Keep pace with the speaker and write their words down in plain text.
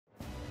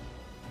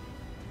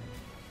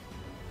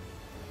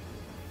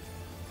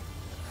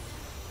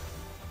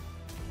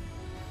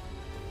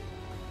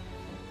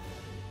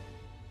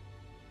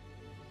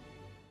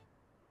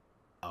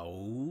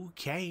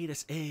Okay,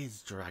 this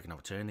is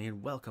DragonofEternity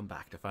and welcome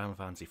back to Final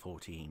Fantasy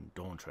XIV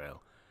Dawntrail,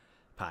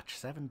 patch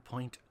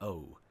 7.0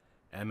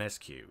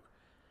 MSQ,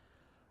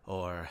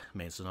 or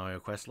Main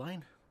Scenario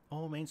Questline,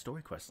 or Main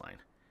Story Questline.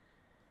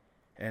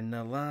 In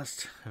the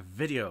last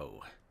video,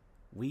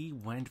 we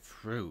went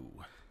through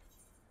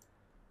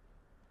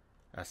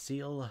a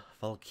seal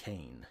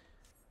volcane,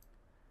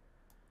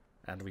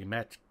 and we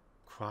met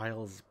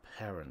Kryle's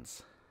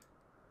parents.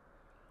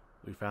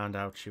 We found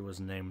out she was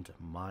named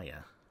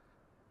Maya.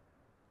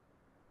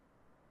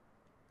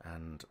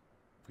 And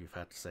we've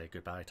had to say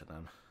goodbye to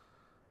them.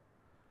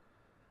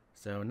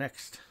 So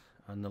next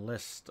on the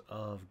list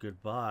of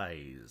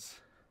goodbyes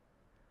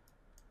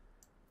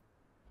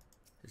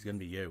is going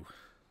to be you.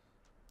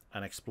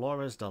 An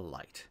explorer's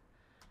delight.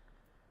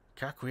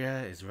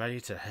 Kakuya is ready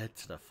to head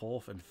to the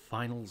fourth and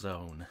final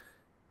zone.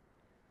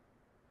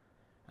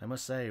 I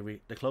must say,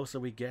 the closer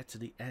we get to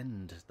the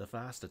end, the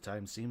faster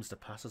time seems to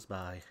pass us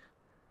by.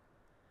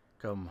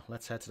 Come,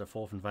 let's head to the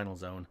fourth and final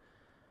zone.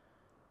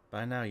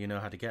 By now you know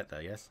how to get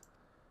there, yes?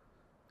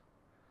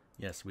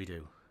 Yes, we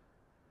do.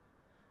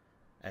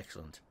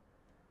 Excellent.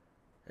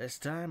 This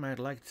time I'd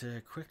like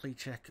to quickly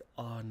check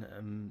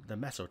on the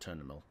Meso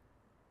terminal.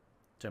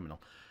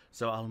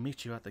 So I'll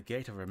meet you at the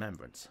Gate of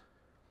Remembrance.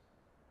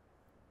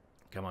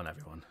 Come on,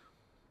 everyone.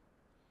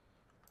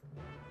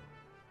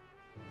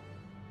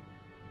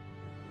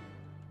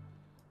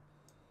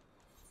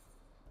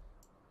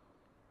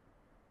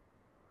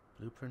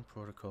 Blueprint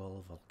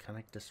Protocol,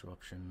 Volcanic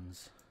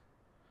Disruptions...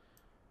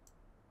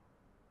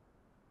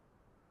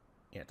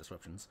 Yeah,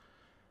 disruptions.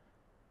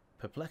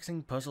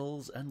 Perplexing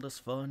puzzles, endless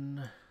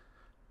fun.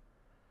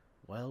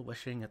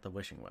 Well-wishing at the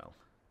wishing well.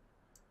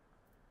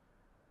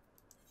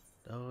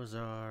 Those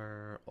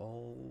are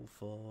all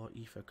for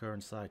Ether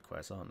current side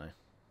quests, aren't they?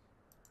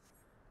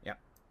 Yep.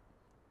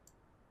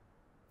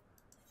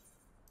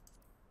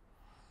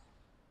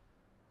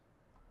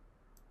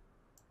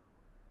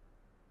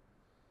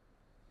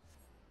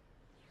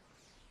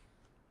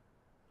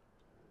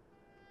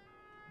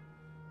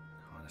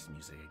 Oh, this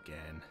music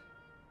again.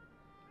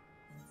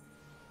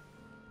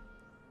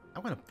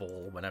 I'm gonna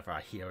bawl whenever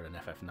I hear it in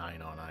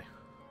FF9, aren't I?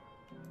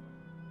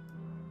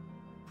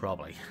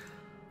 Probably.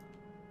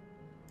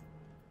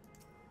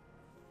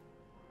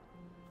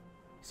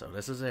 So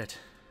this is it.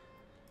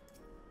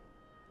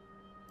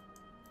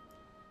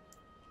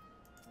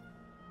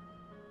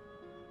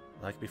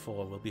 Like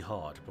before, it will be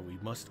hard, but we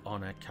must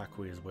honor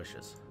Kakuya's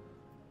wishes.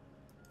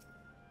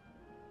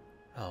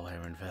 Oh,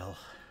 Erenville.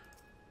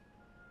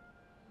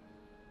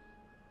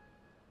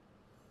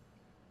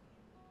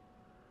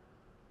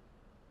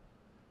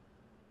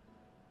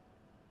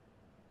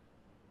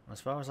 As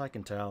far as I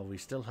can tell, we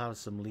still have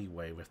some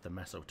leeway with the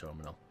Meso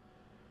terminal.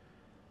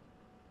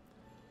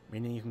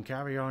 Meaning you can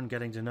carry on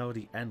getting to know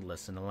the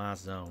Endless in the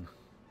last zone.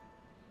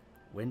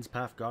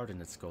 Windswept Gardens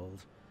it's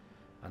called,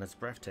 and it's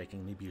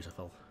breathtakingly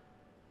beautiful.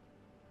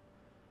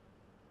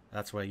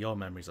 That's where your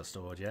memories are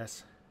stored,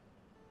 yes?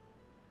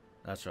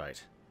 That's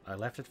right. I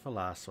left it for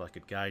last so I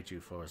could guide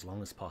you for as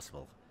long as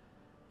possible.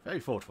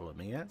 Very thoughtful of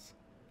me, yes?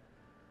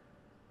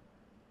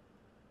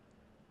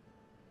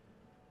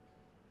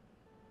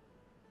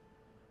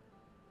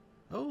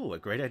 Oh, a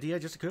great idea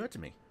just occurred to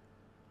me.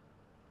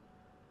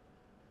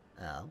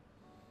 Oh?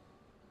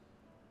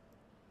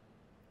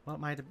 What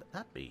might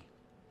that be?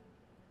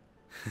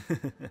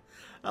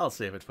 I'll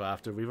save it for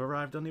after we've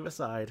arrived on the other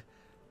side.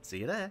 See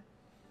you there.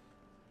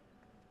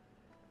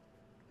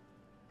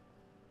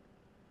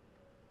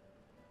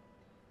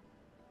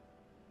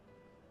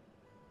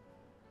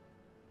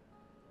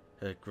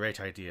 Her great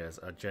ideas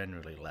are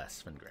generally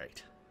less than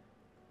great.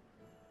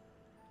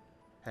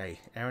 Hey,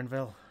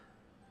 Erenville.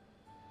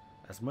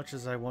 As much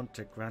as I want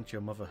to grant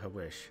your mother her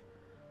wish,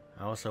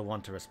 I also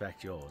want to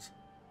respect yours.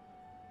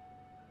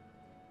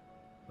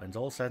 When it's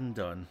all said and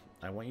done,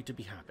 I want you to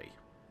be happy.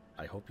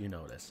 I hope you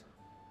know this.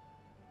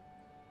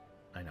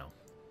 I know.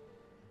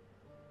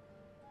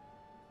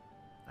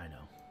 I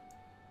know.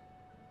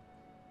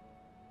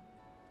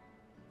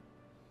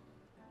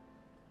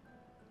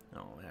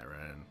 Oh,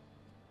 Eren.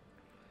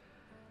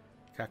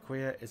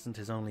 Kakuya isn't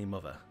his only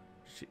mother.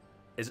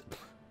 Isn't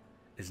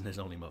his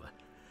only mother.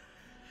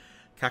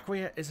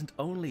 Kakuya isn't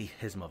only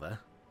his mother,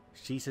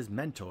 she's his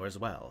mentor as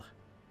well.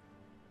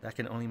 That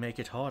can only make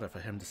it harder for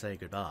him to say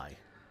goodbye.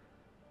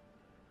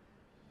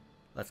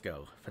 Let's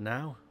go. For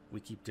now,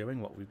 we keep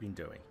doing what we've been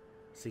doing,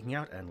 seeking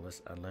out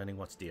Endless and learning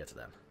what's dear to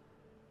them.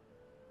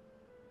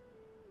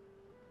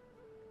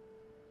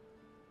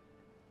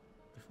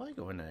 Before I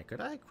go in there,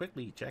 could I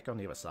quickly check on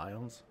the other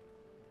Scions?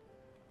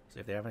 See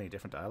if they have any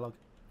different dialogue?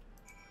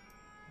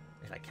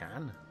 If I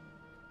can.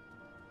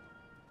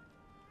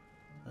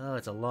 Oh,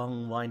 it's a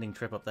long, winding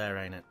trip up there,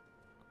 ain't it?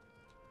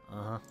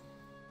 Uh-huh.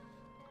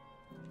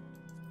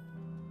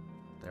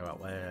 There,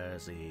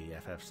 where's the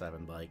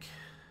FF7 bike?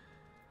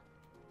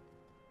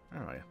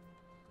 Where are you?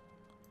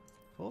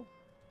 Full?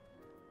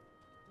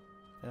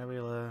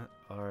 Fabula,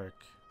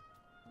 Arc,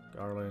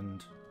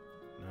 Garland,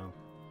 no.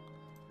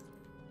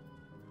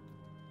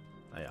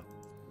 Oh yeah.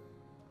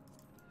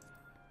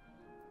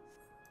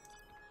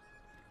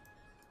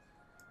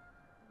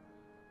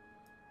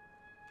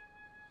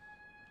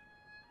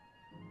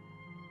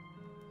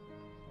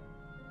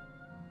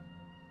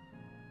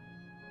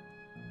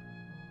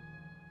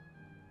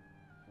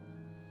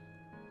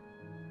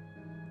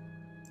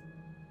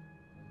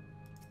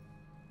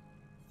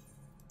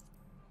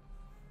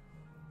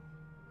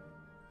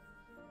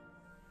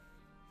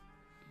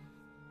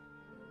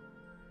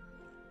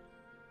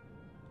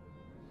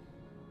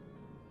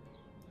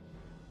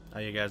 How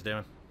you guys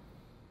doing?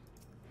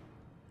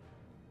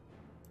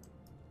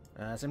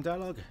 Same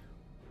dialogue?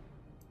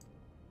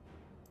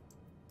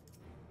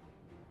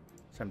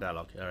 Same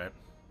dialogue, alright.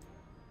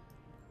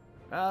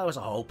 Oh, it was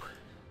a hope.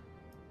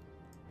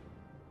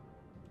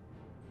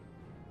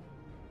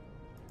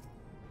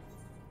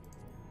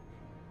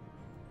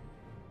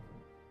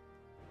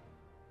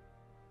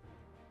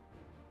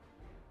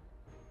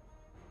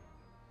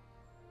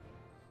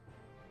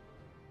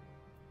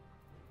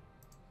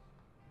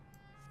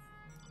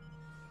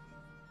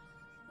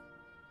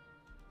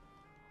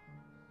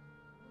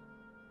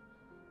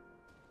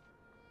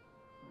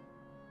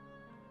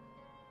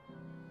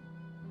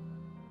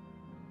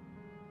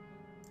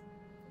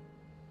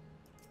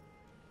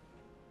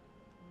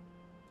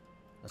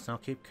 Let's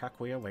not keep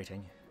Kakuya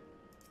waiting.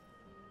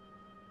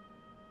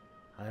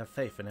 I have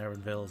faith in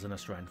Erenville's inner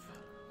strength.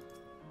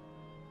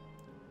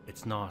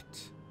 It's not...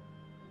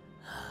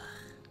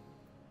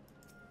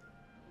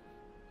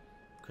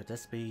 Could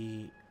this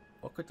be...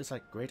 What could this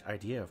like great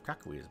idea of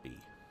Kakuya's be?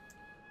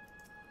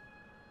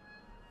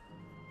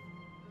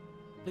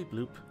 Bleep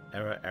bloop.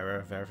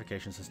 Error.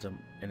 Verification system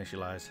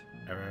initialized.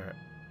 Error.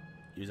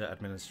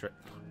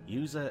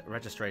 User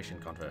registration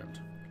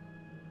confirmed.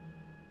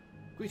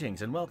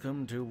 Greetings and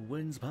welcome to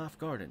Windswept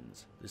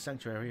Gardens, the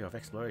sanctuary of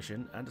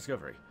exploration and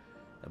discovery.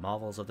 The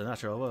marvels of the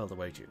natural world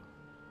await you.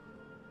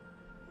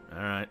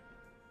 Alright.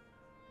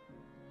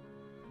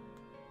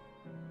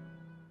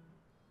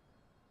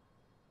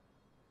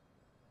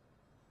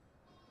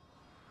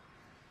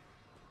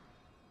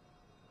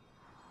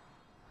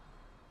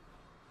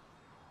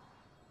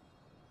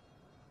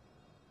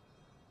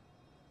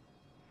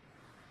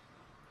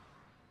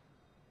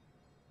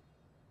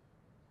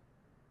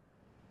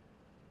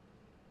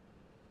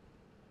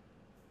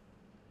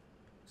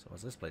 So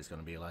what's this place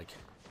going to be like?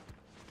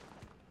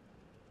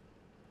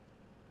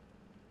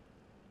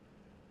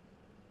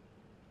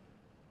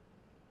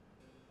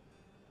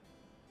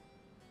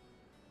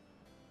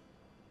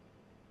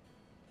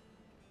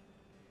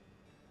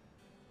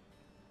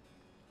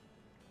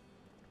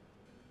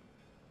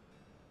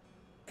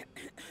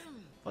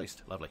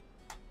 Voiced, lovely.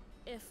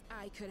 If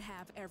I could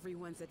have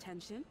everyone's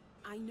attention,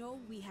 I know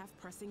we have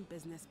pressing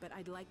business, but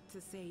I'd like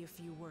to say a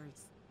few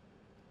words.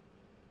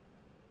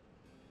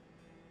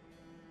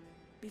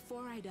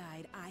 Before I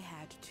died, I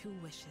had 2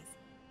 wishes.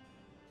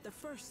 The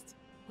first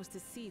was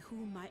to see who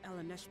my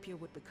Eleneshpia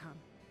would become.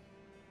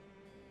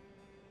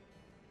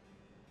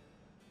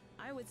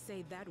 I would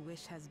say that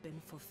wish has been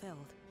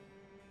fulfilled.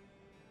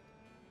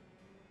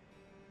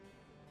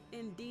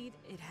 Indeed,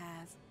 it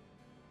has.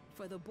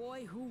 For the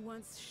boy who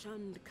once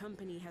shunned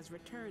company has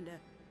returned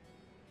a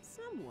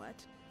somewhat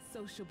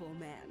sociable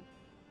man,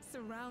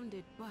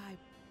 surrounded by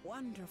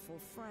wonderful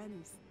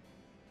friends.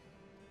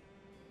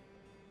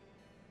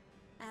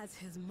 As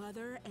his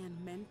mother and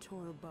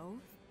mentor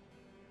both,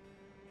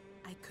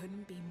 I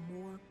couldn't be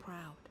more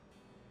proud.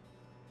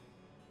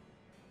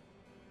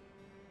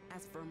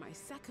 As for my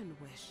second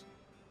wish,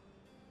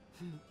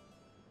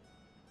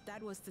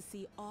 that was to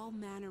see all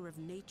manner of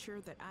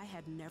nature that I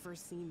had never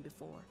seen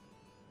before.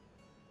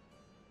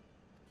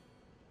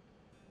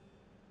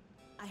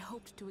 I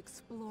hoped to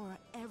explore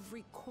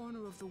every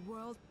corner of the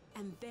world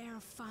and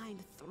there find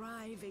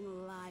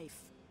thriving life.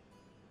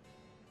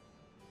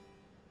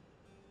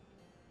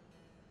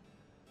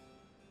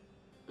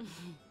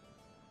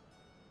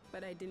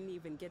 But I didn't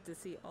even get to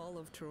see all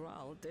of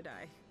Tural, did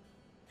I?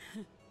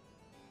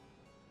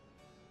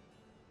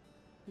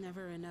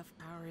 Never enough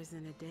hours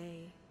in a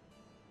day,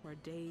 or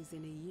days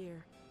in a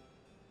year,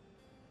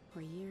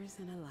 or years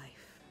in a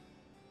life.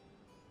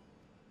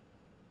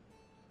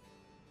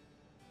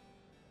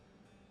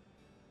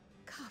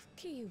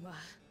 Kafkiwa.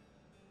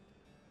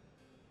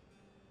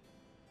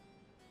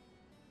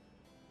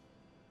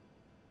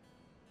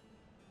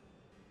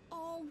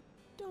 Oh,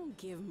 don't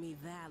give me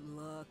that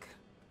look.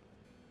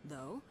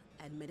 Though,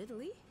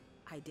 admittedly,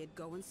 I did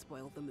go and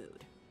spoil the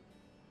mood.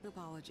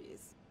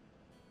 Apologies.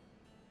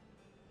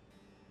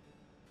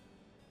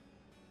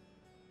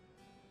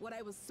 What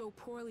I was so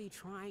poorly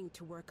trying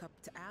to work up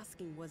to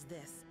asking was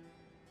this.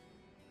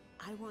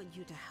 I want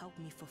you to help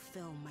me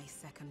fulfill my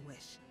second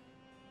wish.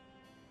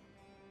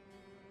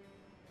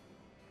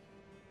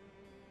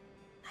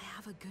 I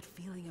have a good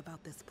feeling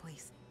about this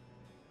place.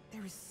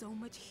 There is so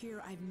much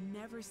here I've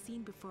never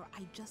seen before,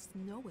 I just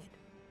know it.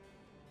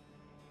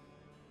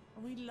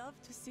 We'd love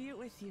to see it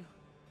with you.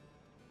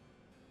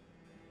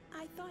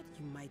 I thought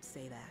you might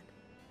say that.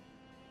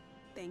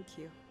 Thank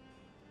you.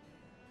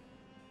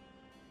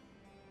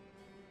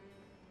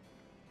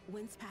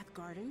 Windswept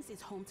Gardens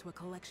is home to a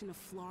collection of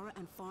flora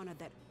and fauna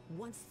that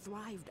once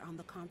thrived on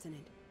the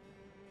continent.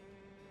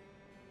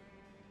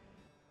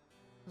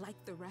 Like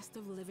the rest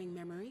of living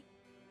memory,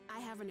 I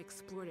haven't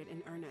explored it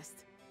in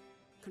earnest.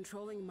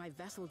 Controlling my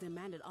vessel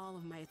demanded all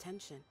of my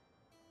attention.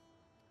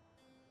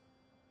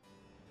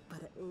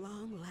 But at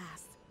long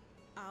last,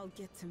 I'll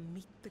get to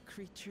meet the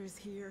creatures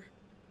here.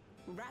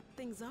 Wrap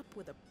things up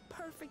with a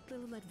perfect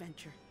little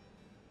adventure.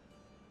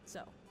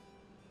 So,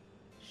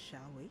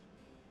 shall we?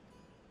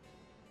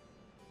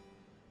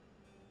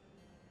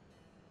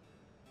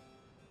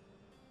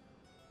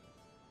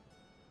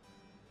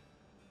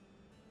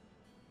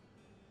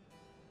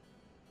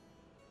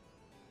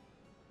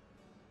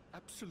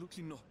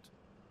 Absolutely not.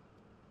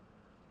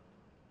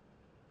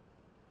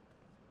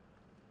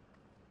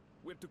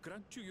 We're to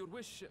grant you your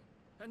wish,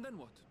 and then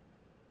what?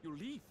 You'll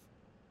leave.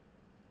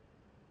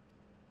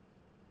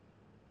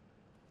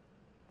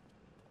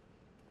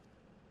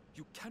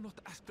 You cannot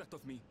ask that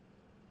of me.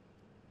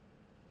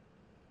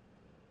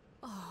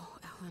 Oh,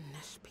 Ellen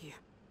Neshpir.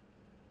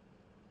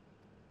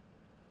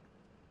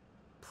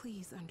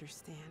 Please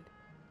understand.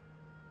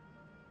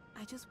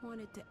 I just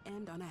wanted to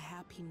end on a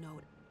happy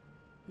note.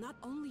 Not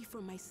only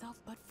for myself,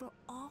 but for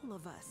all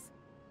of us.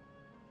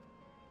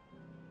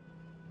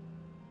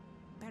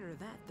 Better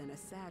that than a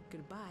sad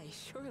goodbye,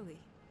 surely.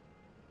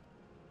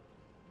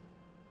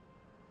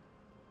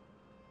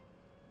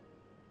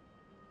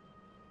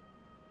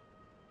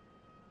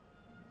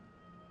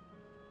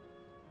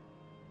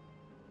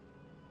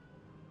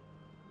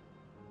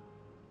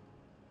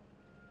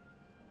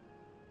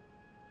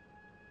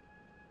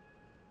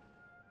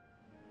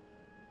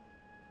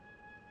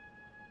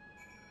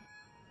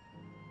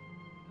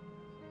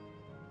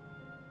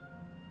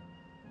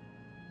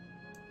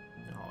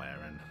 Oh,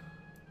 Aaron.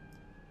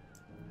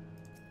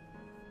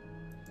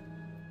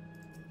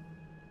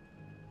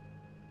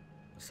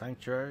 The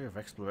Sanctuary of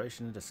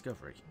Exploration and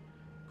Discovery.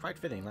 Quite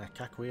fitting that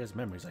Kakuya's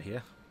memories are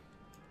here.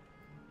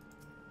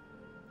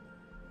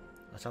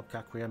 Let's help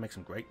Kakuya make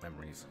some great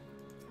memories.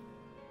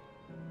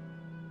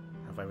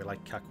 How very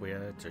like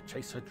Kakuya to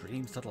chase her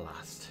dreams to the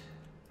last.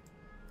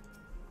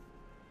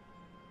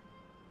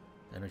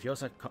 Then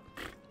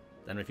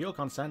with your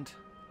consent,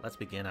 let's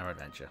begin our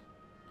adventure.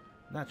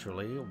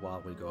 Naturally,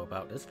 while we go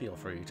about this, feel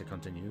free to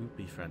continue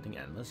befriending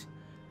Endless,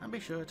 and be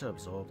sure to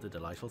absorb the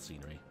delightful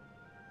scenery.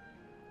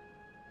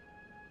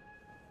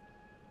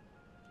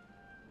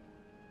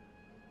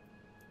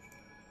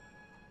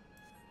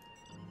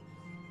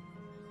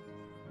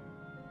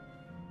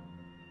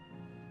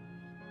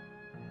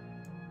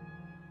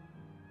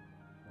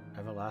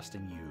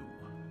 Everlasting You.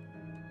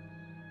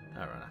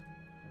 Arana.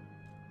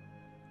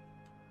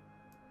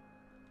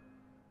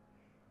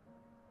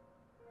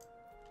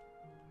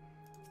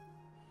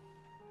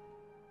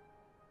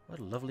 What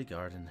a lovely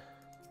garden.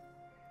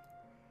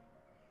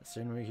 The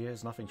scenery here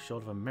is nothing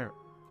short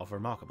of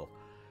remarkable.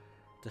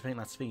 To think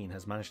that Sphene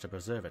has managed to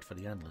preserve it for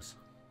the Endless.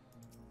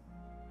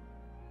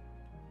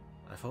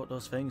 I thought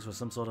those things were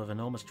some sort of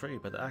enormous tree,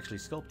 but they're actually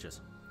sculptures.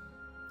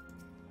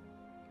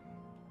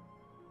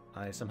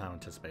 I somehow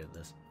anticipated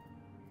this.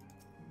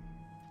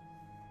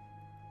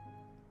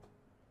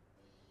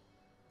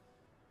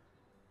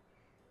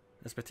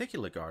 This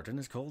particular garden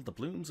is called the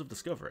Blooms of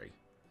Discovery.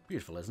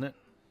 Beautiful, isn't it?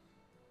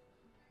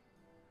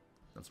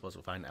 I suppose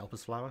we'll find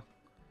Elpis flower.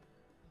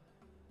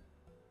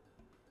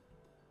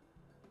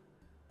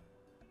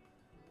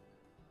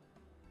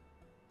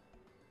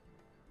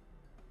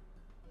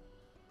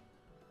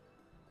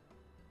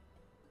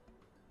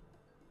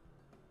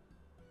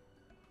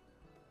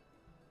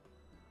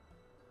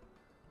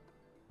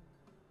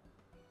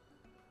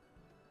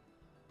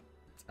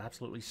 It's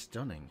absolutely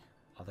stunning.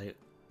 Are they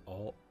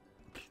all...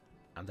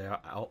 And they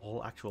are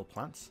all actual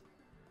plants?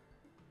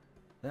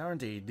 They are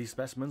indeed. These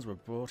specimens were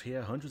brought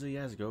here hundreds of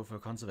years ago for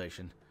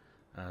conservation,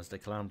 as the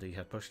calamity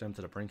had pushed them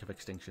to the brink of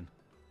extinction.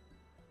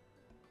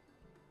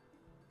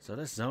 So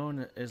this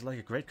zone is like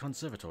a great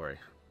conservatory.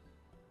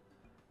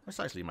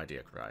 Precisely, my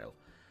dear Kryl.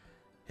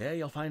 Here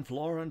you'll find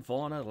flora and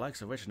fauna, the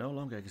likes of which no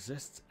longer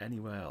exists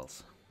anywhere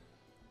else.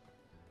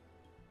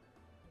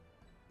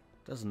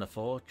 Doesn't the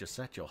thought just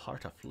set your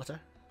heart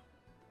aflutter?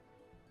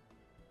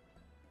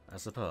 I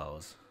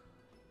suppose.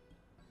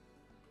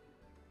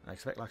 I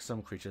expect, like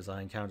some creatures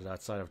I encountered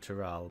outside of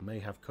Tural, may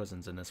have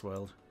cousins in this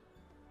world.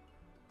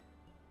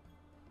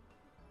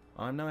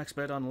 I'm no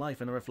expert on life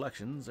and the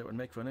reflections. It would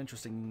make for an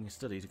interesting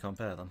study to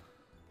compare them.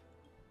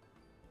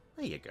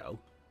 There you go.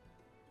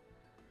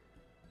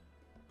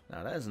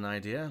 Now there's an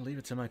idea. Leave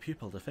it to my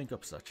pupil to think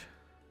up such.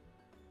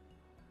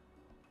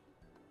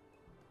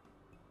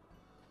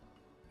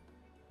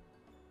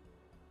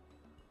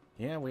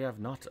 Here we have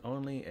not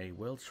only a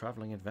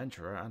world-travelling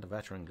adventurer and a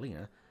veteran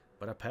gleaner,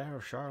 but a pair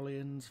of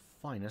Charlene's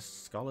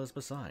finest scholars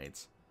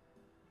besides.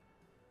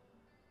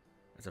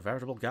 It's a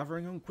veritable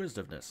gathering of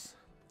inquisitiveness,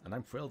 and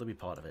I'm thrilled to be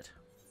part of it.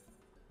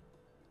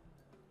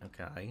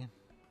 Okay.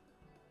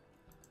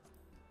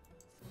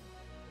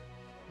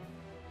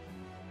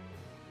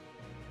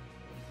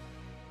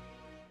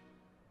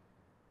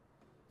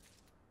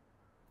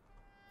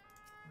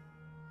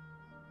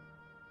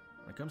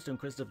 When it comes to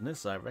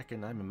inquisitiveness, I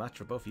reckon I'm a match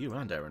for both you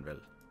and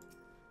Erenville.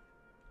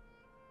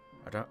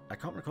 I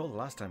can't recall the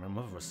last time my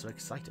mother was so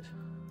excited.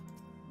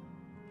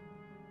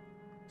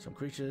 Some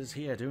creatures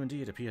here do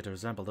indeed appear to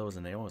resemble those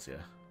in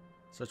Eorzea.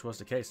 Such was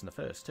the case in the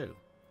first, too.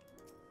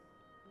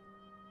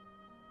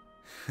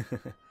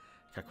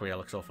 Kakuya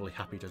looks awfully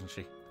happy, doesn't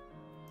she?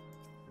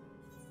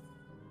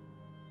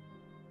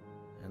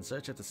 In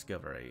search of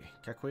discovery.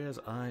 Kakuya's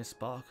eyes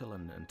sparkle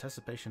in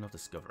anticipation of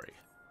discovery.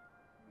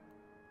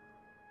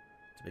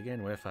 To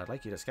begin with, I'd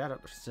like you to scout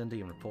out the vicinity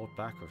and report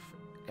back with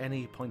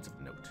any points of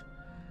note.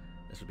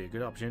 This would be a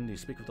good opportunity to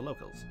speak with the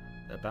locals.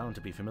 They're bound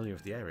to be familiar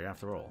with the area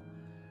after all.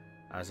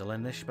 As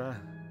Elen Nishba,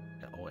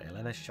 or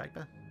Elena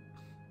Scheiper?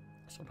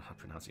 I don't know how to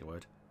pronounce your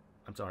word.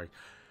 I'm sorry.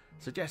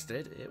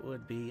 Suggested it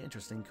would be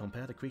interesting to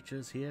compare the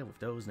creatures here with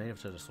those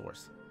native to the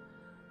source.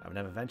 I've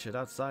never ventured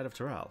outside of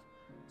Terral,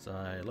 so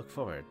I look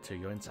forward to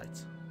your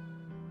insights.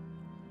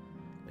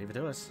 Leave it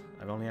to us.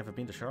 I've only ever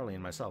been to Charlene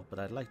myself, but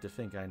I'd like to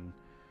think I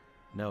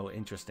know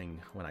interesting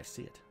when I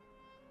see it.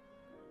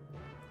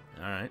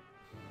 Alright.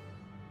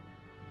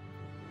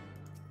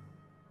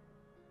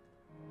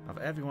 Of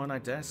everyone, I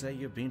dare say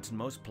you've been to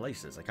most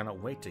places. I cannot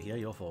wait to hear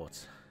your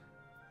thoughts.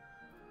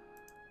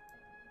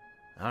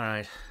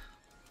 Alright.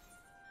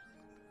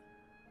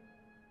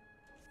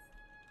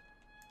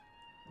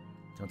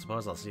 Don't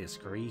suppose I'll see a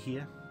scree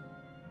here?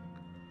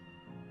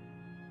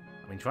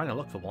 I've been trying to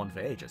look for one for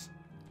ages,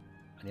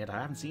 and yet I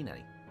haven't seen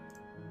any.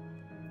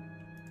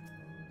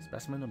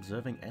 Specimen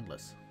observing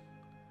endless.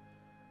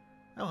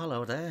 Oh,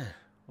 hello there.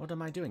 What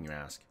am I doing, you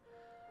ask?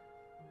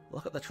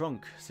 Look at the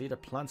trunk. See the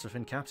plants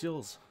within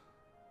capsules?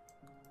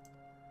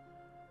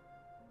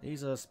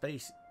 These are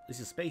species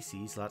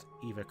that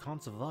either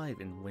can't survive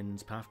in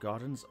Windswept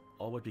Gardens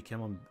or would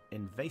become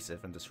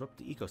invasive and disrupt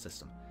the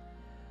ecosystem.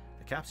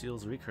 The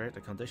capsules recreate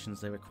the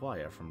conditions they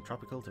require from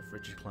tropical to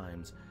frigid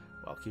climes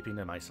while keeping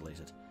them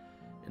isolated.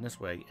 In this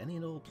way, any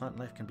and all plant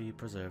life can be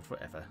preserved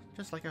forever,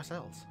 just like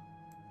ourselves.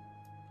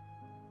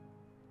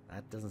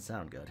 That doesn't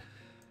sound good.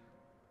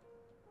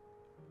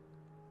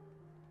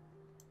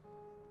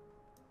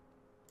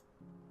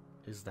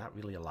 Is that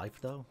really a life,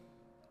 though?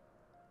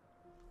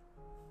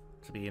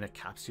 To be in a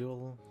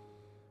capsule?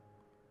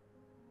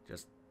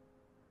 Just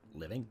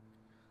living?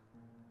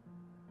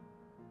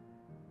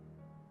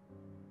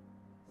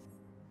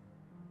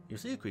 You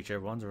see a creature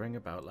wandering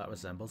about that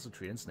resembles a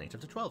tree and native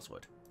to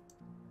Twelveswood.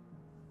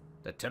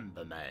 The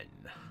Timbermen.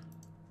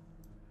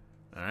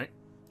 Alright.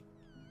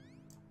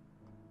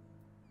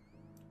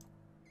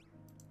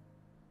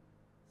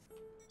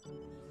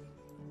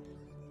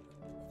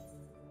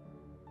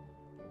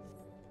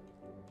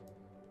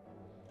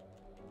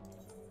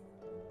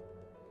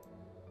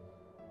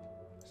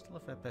 Still a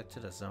fair bit to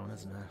the zone,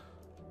 isn't there?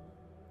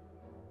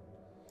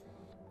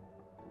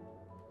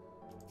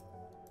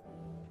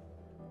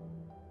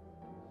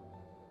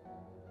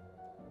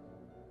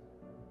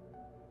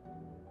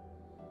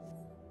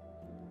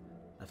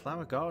 The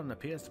flower garden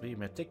appears to be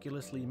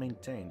meticulously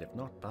maintained, if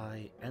not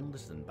by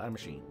endless and by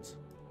machines.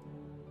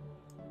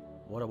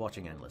 Water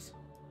watching endless.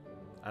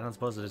 I don't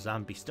suppose there's a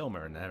damn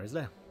bestowmer in there, is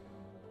there?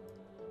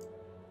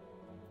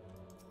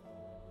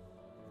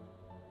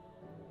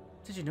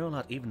 Did you know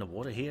that even the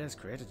water here is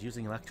created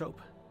using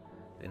electrope?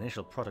 The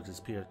initial product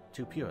is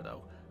too pure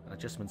though, and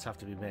adjustments have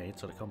to be made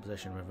so the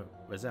composition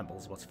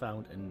resembles what's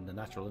found in the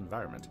natural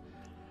environment.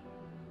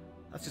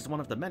 That's just one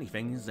of the many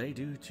things they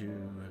do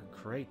to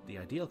create the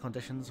ideal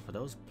conditions for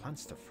those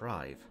plants to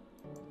thrive.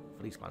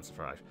 For these plants to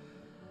thrive.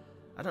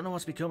 I don't know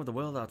what's become of the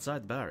world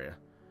outside the barrier,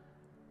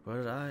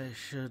 but I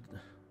should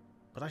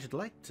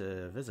like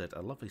to visit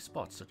a lovely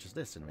spot such as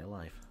this in real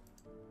life.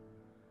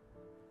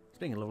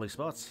 Speaking of lovely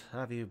spots,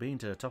 have you been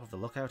to the top of the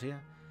lookout here?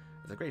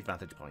 It's a great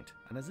vantage point,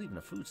 and there's even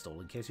a food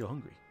stall in case you're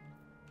hungry.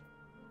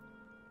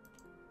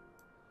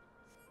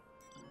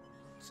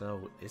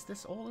 So, is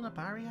this all in a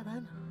barrier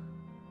then?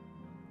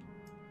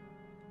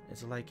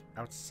 Is it like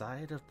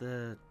outside of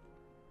the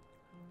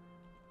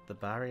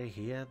barrier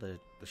here, the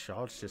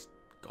shard's just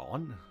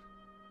gone?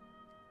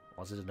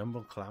 Was it a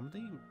number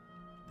calamity?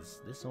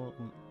 Is this all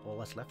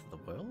that's left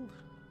of the world?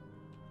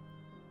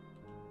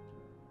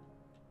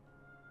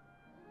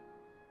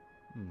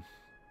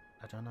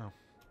 I don't know.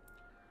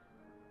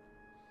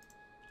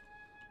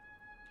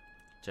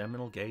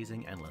 Germinal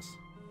gazing endless.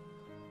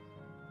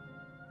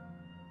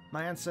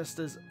 My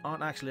ancestors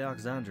aren't actually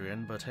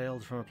Alexandrian, but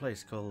hailed from a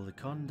place called the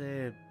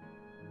Conde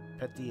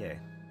Petier.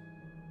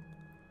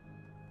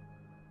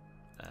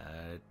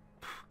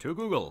 To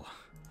Google.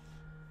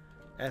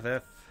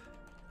 FF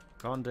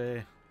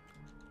Conde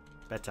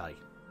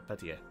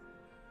Petier.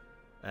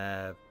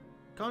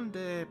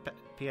 Conde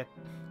Petier.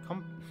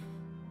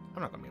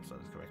 I'm not going to be able to say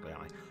this correctly,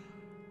 am I?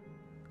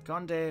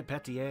 Conde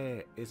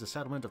Petier is a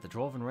settlement of the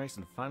Dwarven race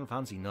in Final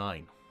Fantasy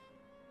IX.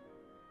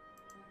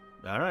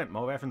 Alright,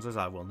 more references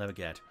I will never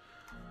get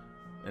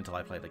until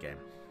I play the game.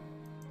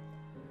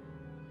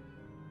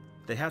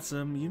 They had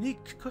some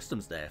unique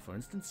customs there, for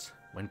instance.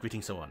 When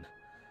greeting someone,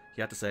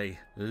 you had to say,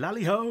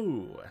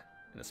 "Lally-ho!"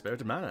 in a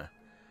spirited manner.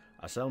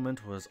 Our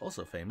settlement was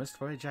also famous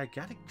for a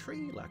gigantic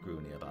tree that grew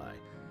nearby.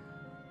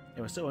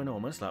 It was so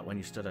enormous that when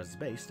you stood at its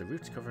base, the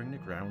roots covering the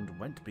ground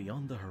went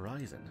beyond the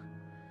horizon.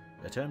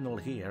 The terminal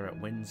here at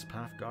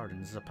Windswept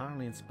Gardens is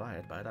apparently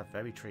inspired by that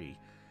very tree.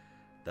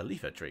 The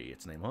Leafer tree,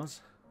 its name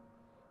was.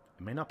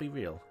 It may not be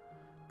real,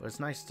 but it's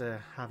nice to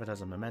have it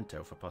as a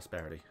memento for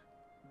posterity.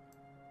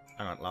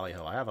 Hang on,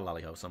 Lally-ho. I have a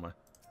Lally-ho somewhere.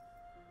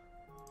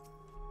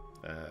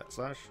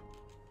 Slash.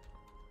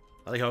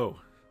 Lally-ho!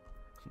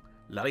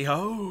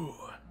 Lally-ho!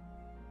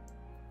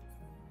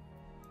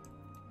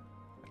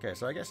 Okay,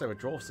 so I guess there were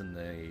dwarfs in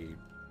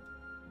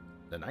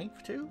the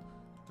ninth too?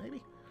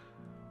 Maybe?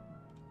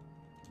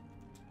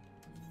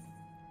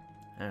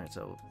 Alright,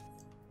 so...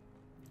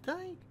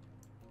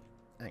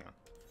 Hang on.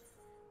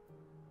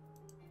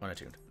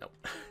 Unattuned. No.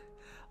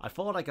 I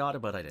thought I got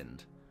it, but I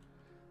didn't.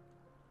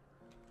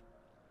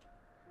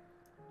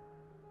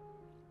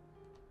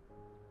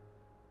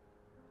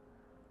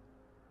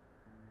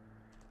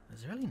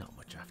 There's really not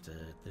much after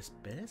this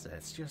bit, is there?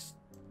 It's just...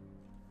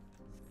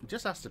 It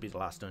just has to be the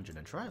last dungeon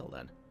and trial,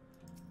 then.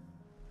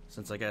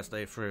 Since I guess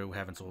they threw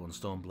Heaven's Soul and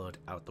Stormblood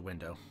out the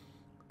window.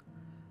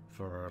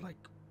 For, like,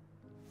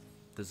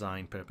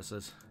 design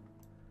purposes.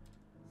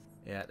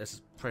 Yeah, this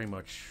is pretty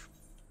much...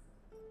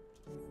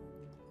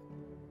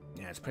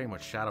 Yeah, it's pretty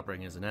much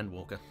Shadowbringers and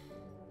Endwalker.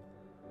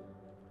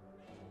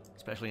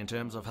 Especially in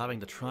terms of having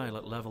the trial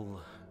at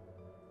level...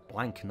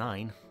 blank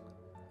 9.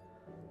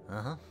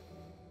 Uh-huh.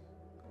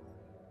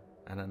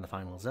 And then the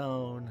final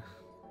zone.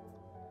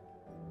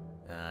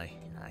 Aye,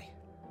 aye.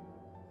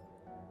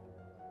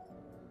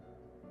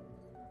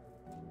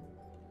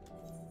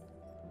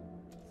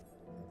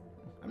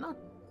 I'm not...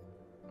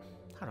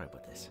 How do I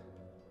put this?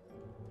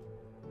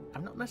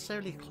 I'm not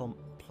necessarily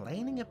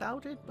complaining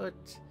about it, but...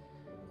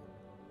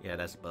 Yeah,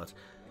 that's a but.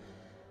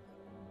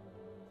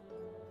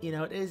 You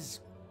know, it's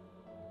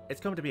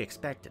come to be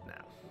expected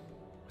now.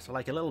 So,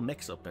 like, a little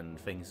mix-up and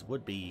things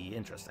would be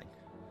interesting.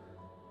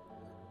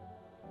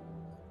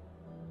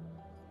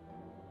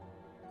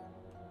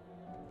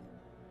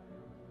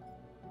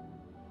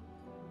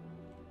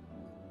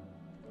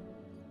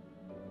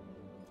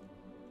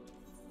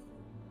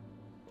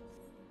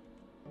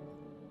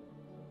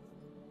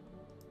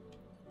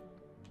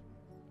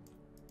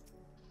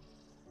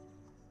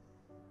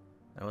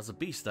 That was a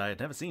beast I had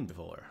never seen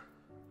before.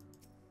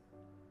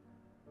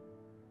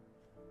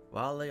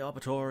 While the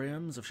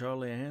arbitoriums of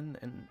Charlayan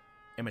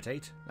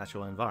imitate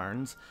natural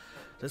environs,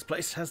 this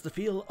place has the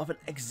feel of an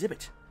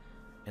exhibit.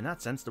 In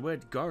that sense, the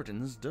word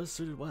gardens does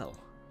suit it well.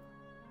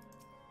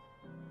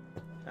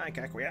 Hi,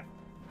 Kakuya.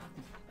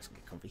 Let's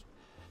get comfy.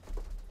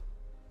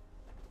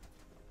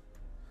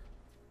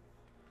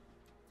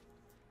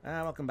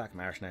 Welcome back,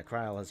 Marishna.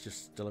 Kryl has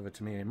just delivered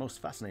to me a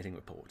most fascinating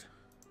report.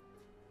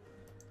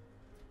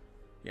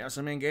 You have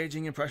some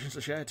engaging impressions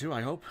to share too,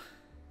 I hope.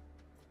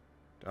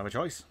 Do I have a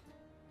choice?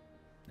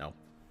 No.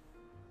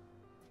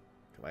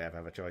 Do I ever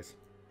have a choice?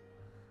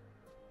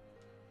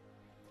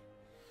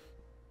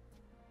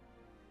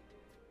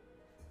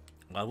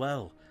 Well,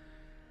 well.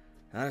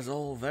 That is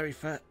all very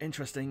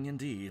interesting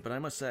indeed, but I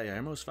must say I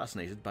am most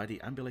fascinated by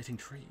the ambulating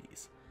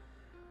trees.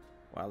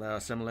 While there are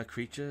similar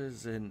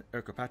creatures in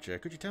Urkopacha,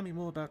 could you tell me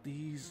more about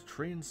these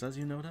trees as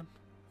you know them?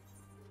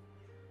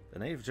 The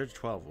natives judge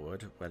 12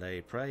 would, where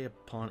they prey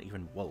upon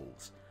even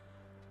wolves.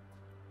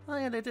 Oh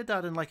yeah, they did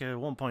that in like a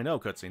 1.0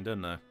 cutscene,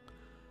 didn't they?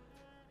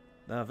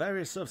 There are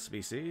various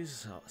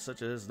subspecies,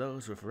 such as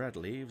those with red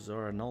leaves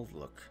or a gnarled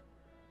look.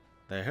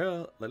 They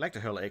like to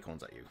hurl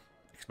acorns at you,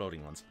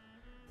 exploding ones.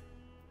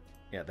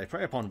 Yeah, they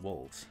prey upon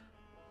wolves.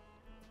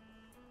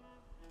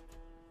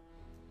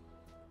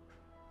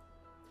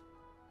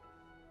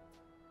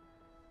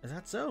 Is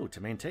that so?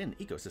 To maintain an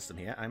ecosystem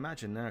here, I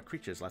imagine there are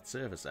creatures that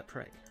serve as their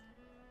prey.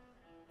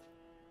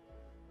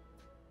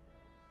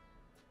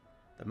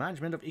 The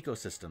management of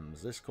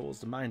ecosystems. This calls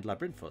the mind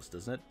Labyrinthos,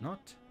 doesn't it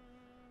not?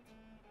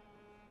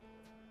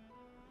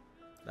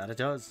 That it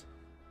does.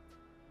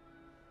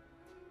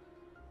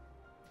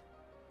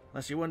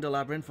 Unless you wonder,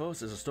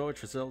 Labyrinthos is a storage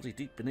facility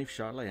deep beneath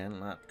Charlayan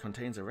that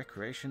contains a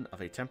recreation of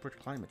a temperate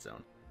climate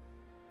zone.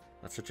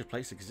 That such a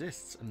place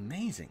exists.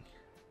 Amazing.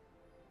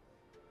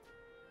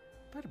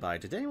 By the by,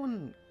 did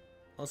anyone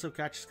also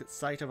catch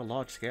sight of a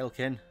large-scale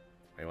kin?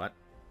 Wait, what?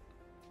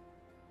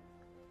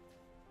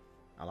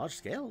 A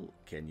large-scale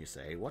kin, you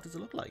say? What does it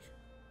look like?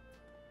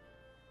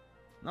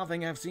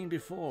 Nothing I've seen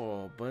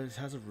before, but it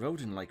has a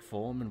rodent-like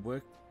form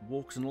and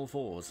walks on all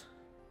fours.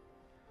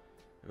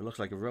 If it looks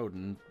like a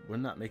rodent,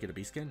 wouldn't that make it a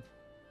beastkin?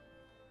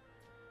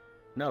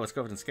 No, it's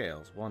covered in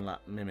scales. One that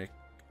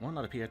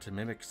appear to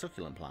mimic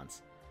succulent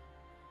plants.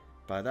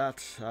 By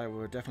that, I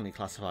would definitely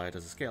classify it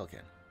as a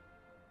scalekin.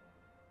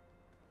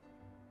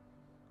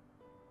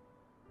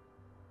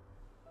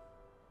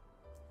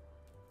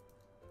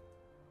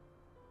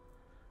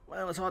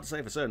 Well, it's hard to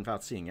say for certain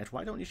without seeing it.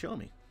 Why don't you show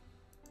me?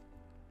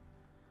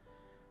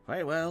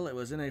 Very well, it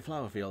was in a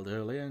flower field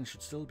earlier and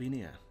should still be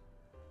near.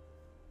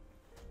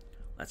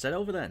 Let's head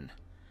over then.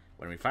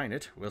 When we find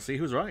it, we'll see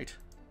who's right.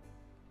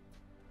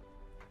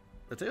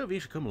 The two of you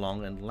should come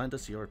along and lend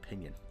us your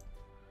opinion.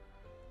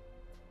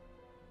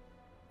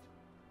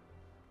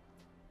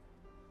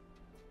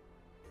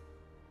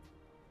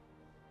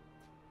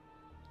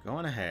 Go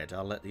on ahead,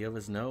 I'll let the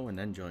others know and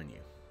then join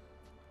you.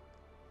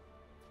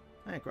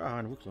 Hey, Graha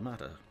and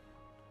Wuklamata.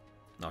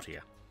 Not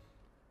here.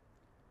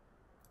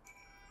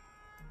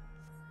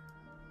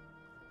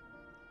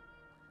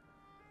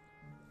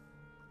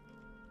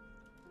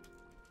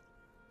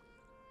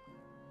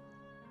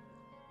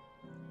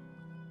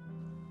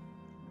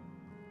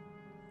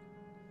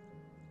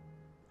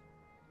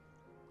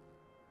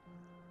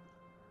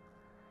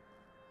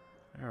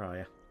 Where are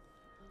you?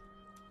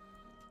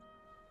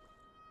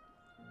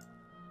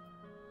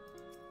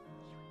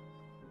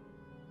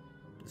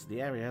 This is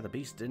the area the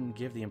beast didn't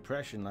give the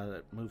impression that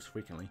it moves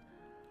frequently.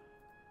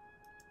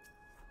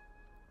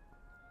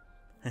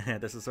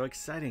 This is so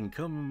exciting.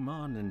 Come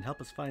on and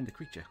help us find the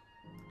creature.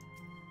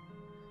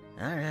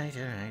 Alright,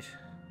 alright.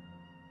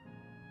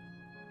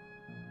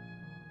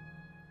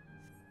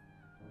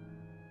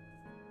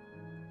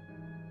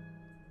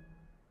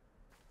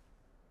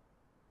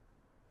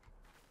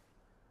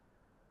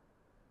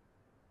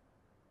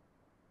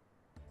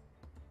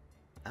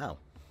 Oh.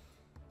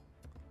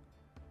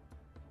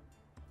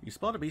 You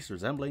spot a beast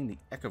resembling the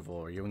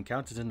echivore you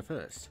encountered in the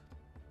first.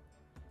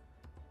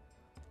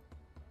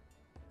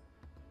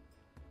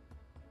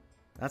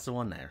 That's the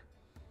one there.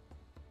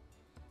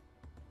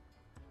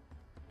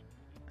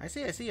 I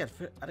see. At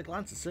a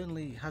glance, it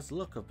certainly has the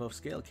look of both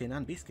scalekin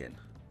and beastkin.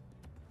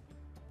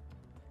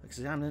 Let's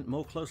examine it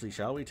more closely,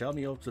 shall we? Tell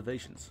me your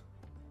observations.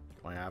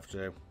 Do I have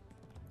to?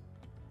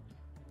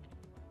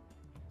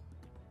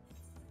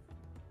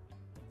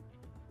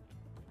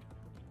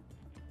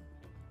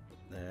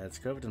 It's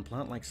covered in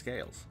plant-like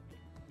scales.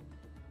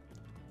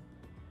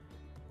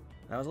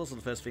 That was also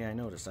the first thing I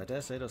noticed. I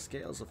dare say those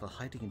scales are for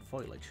hiding in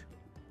foliage.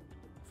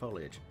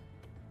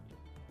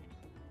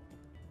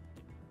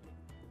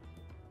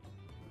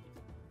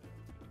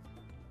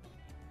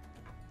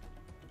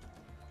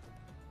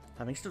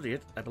 Having studied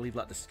it, I believe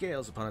that the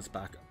scales upon its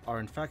back are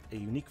in fact a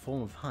unique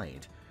form of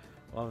hide.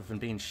 Rather than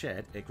being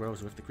shed, it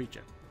grows with the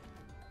creature.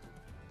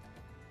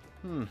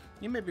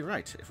 You may be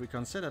right. If we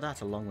consider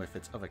that along with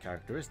its other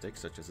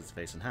characteristics, such as its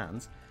face and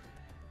hands,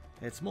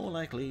 it's more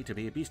likely to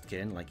be a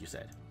beastkin, like you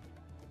said.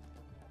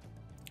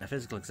 A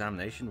physical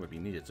examination would be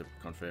needed to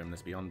confirm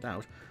this beyond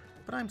doubt,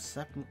 but I'm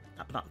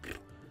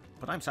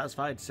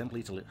satisfied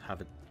simply to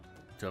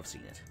have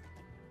seen it.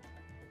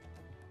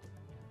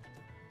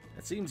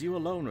 It seems you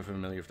alone are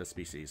familiar with the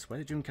species. Where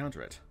did you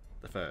encounter it?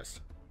 The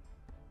first.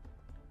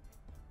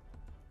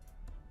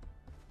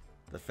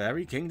 The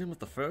fairy kingdom of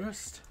the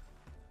first?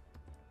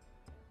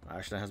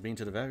 Ashna has been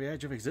to the very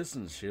edge of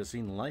existence. She has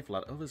seen life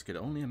that others could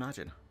only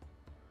imagine.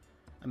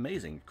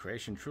 Amazing.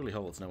 Creation truly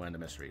holds no end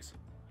of mysteries.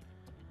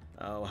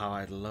 Oh, how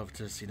I'd love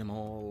to see them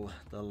all.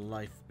 The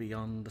life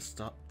beyond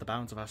the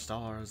bounds of our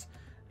stars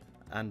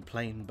and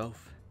plane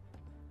both.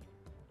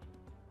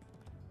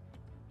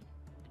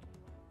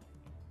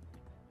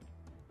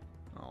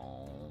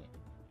 Oh,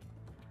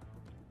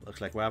 looks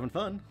like we're having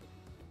fun.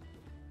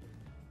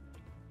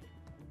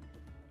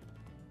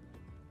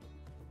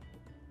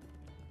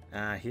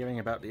 Hearing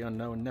about the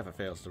unknown never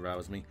fails to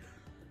rouse me.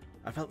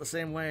 I felt the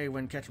same way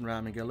when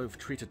Kettenram and Galuf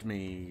treated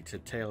me to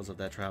tales of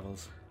their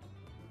travels.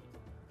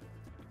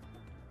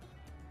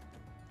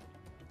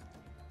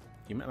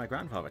 You met my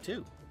grandfather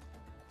too.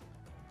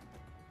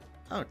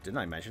 Oh, did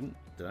I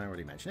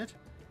already mention it?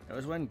 It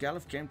was when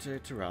Galuf came to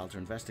Tiral to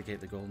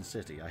investigate the Golden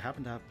City. I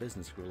happened to have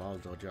business with Lal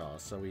Dorjar,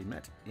 so we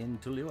met in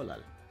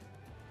Tuliolal.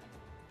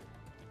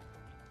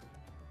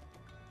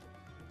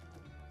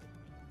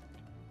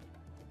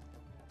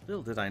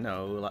 Little did I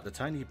know that the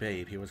tiny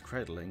babe he was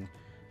cradling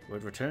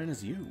would return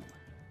as you.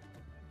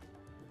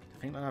 To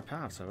think that our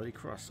paths have already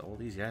crossed all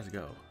these years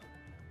ago.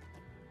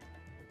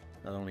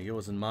 Not only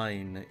yours and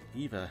mine,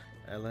 Eva,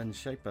 Ellen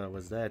Shaper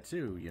was there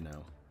too, you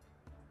know.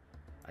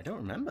 I don't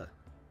remember.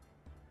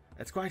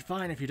 It's quite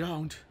fine if you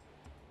don't.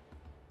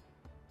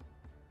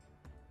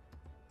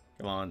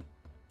 Come on.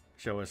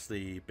 Show us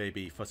the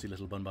baby fussy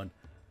little bun-bun.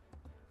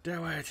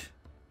 Do it!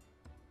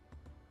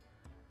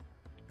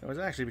 It was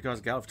actually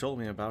because Galf told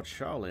me about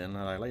Charlene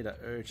that I later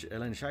urged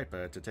Ellen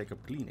Shaper to take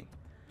up cleaning.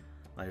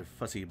 My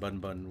fussy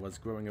bun-bun was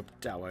growing up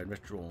dour and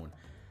withdrawn,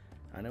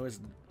 and it was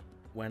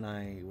when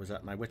I was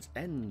at my wit's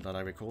end that I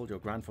recalled your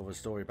grandfather's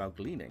story about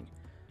gleaning.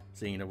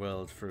 Seeing the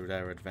world through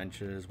their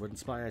adventures would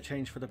inspire a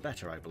change for the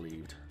better, I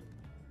believed.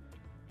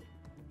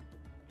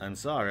 I'm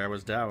sorry I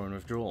was dour and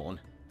withdrawn.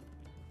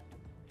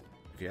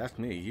 If you ask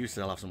me, you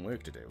still have some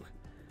work to do.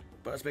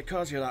 But it's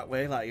because you're that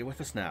way that you're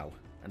with us now,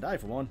 and I,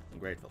 for one, am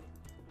grateful.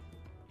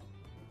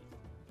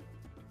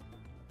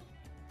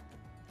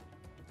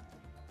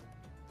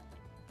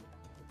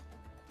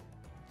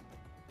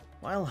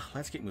 Well,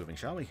 let's keep moving,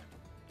 shall we?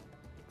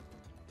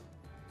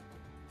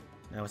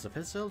 Now, it's a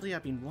facility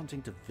I've been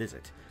wanting to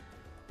visit.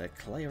 The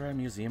Clara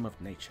Museum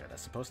of Nature. They're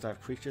supposed to have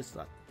creatures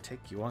that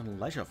take you on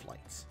leisure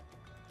flights.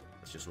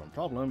 There's just one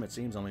problem. It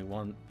seems only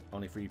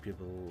 3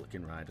 people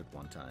can ride at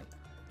one time.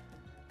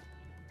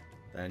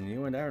 Then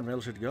you and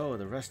Aaronville should go.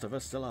 The rest of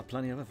us still have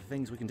plenty of other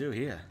things we can do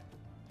here.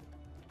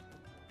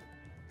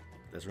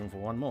 If there's room for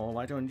one more,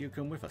 why don't you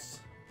come with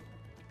us?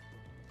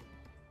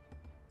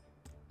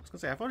 I was going to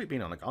say, I've already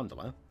been on a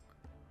gondola.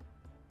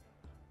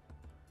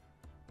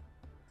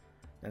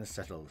 Then it's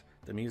settled.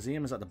 The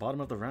museum is at the bottom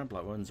of the ramp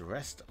that runs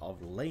west of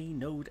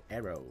Laynode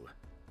Arrow.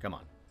 Come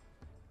on.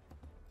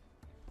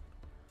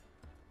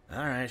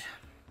 Alright.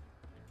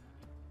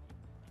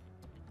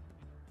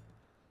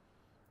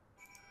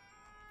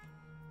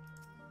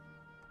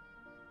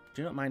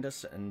 Do not mind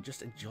us and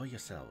just enjoy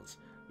yourselves.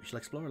 We shall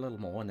explore a little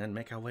more and then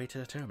make our way to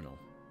the terminal.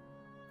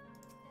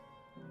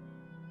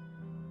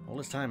 All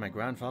this time my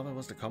grandfather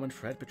was the common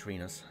thread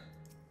between us.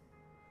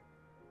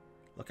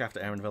 Look after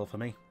Aaronville for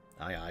me.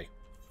 Aye aye.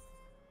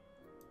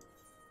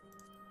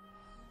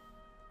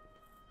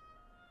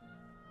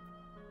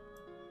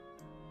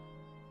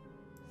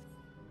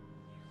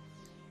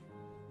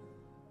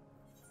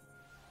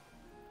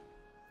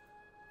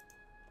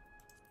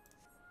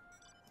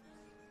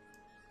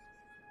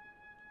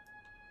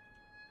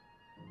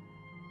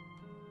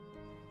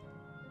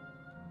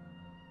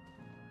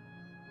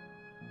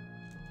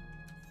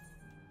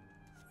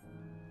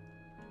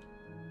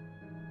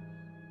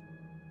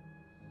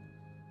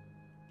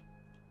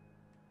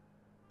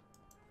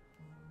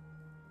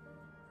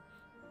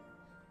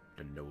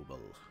 noble.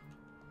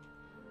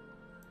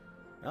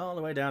 All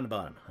the way down the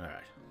bottom.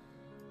 Alright.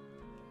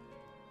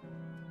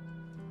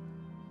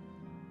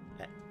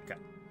 Hey,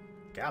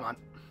 come on.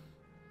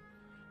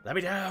 Let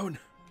me down.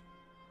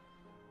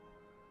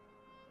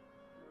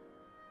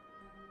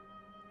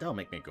 Don't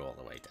make me go all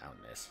the way down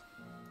this.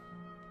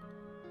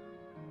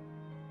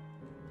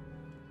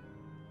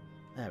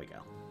 There we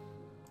go.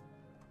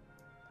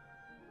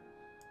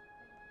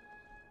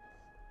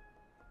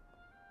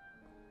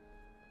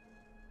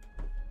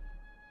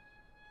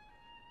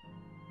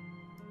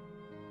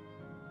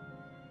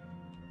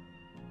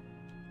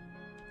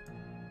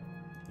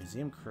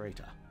 Museum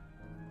Curator.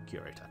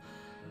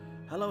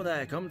 Hello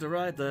there, come to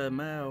ride the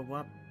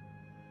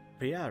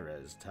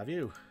Piaras, have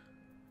you?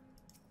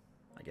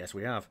 I guess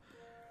we have.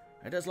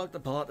 It does look the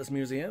part, this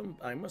museum.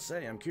 I must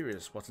say, I'm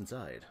curious what's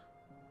inside.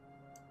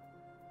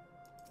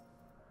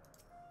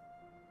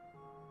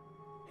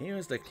 Here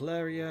is the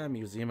Claria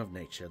Museum of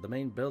Nature. The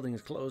main building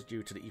is closed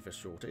due to the ether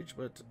shortage,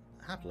 but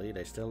happily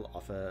they still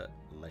offer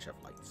leisure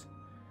flights.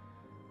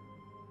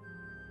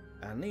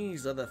 And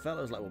these are the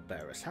fellows that will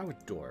bear us. How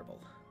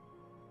adorable.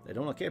 They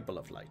don't look capable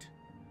of flight.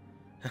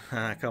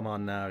 Haha, come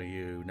on now,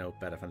 you know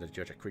better than to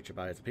judge a creature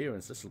by its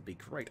appearance. This will be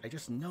great, I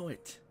just know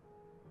it.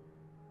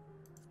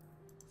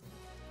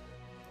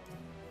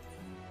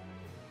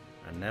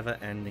 A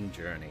never-ending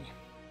journey.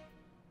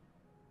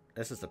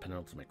 This is the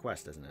penultimate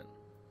quest, isn't it?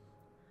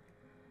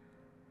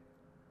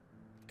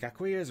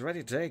 Kakuya is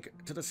ready to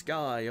take to the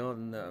sky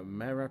on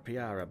Mera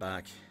Piara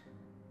back.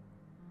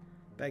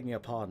 Begging your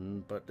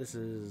pardon, but this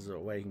is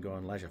where you can go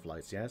on leisure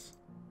flights, yes?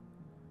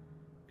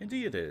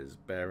 Indeed it is.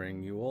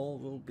 Bearing you all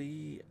will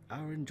be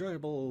our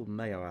enjoyable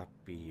Mera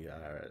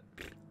Piara.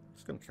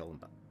 Just gonna kill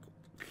them.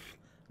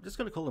 I'm just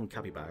gonna call them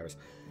capybaras.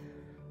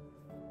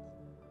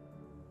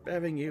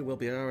 Bearing you will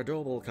be our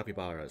adorable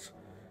capybaras,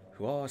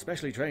 who are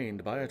specially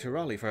trained by a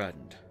Tirali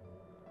friend.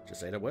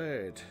 Just say the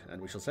word,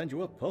 and we shall send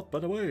you up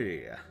and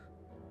away.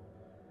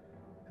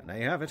 And there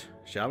you have it.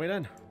 Shall we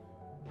then?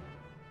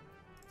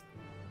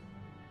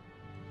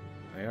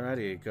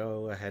 Alrighty,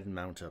 go ahead and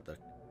mount up the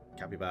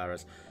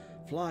capybaras.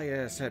 Fly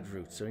a said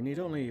route, so you need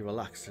only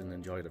relax and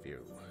enjoy the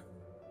view.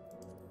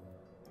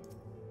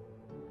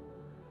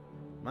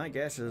 My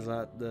guess is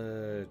that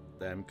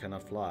them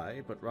cannot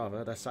fly, but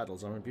rather their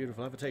saddles are in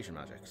beautiful levitation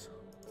magics.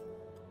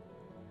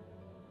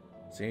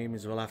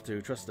 Seems we'll have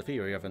to trust the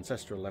theory of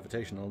ancestral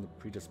levitational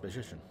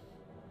predisposition.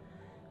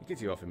 In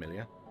case you are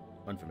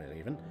unfamiliar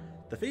even,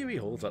 the theory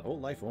holds that all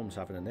life forms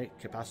have an innate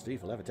capacity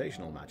for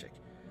levitational magic.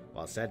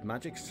 While said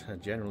magics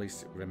generally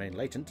remain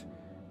latent,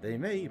 they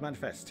may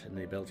manifest in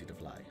the ability to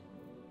fly.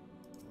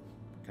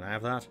 Can I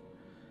have that?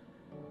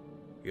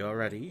 You're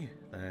ready?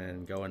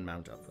 Then go and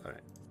mount up.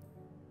 Alright.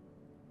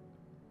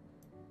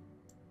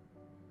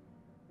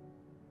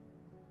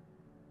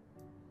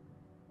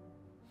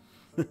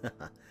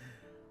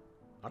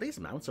 Are these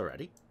mounts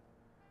already?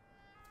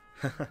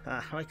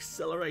 How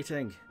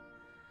exhilarating!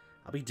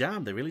 I'll be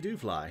damned, they really do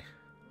fly.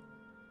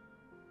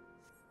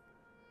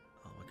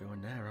 Oh, we're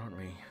going there, aren't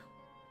we?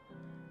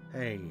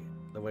 Hey,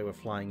 the way we're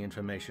flying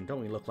information,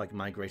 don't we look like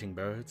migrating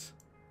birds?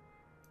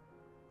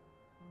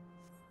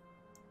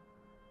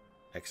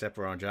 Except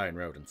we're on giant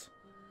rodents.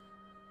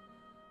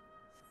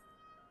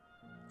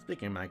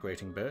 Speaking of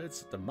migrating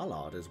birds, the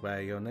mallard is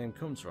where your name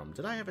comes from.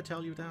 Did I ever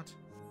tell you that?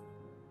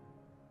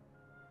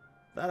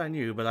 That I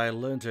knew, but I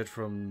learnt it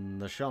from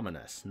the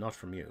shamaness, not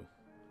from you.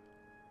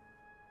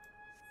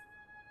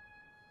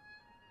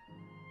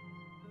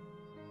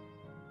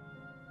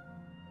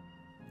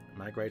 A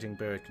migrating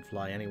bird can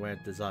fly anywhere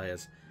it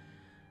desires,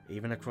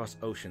 even across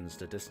oceans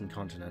to distant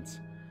continents.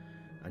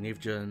 And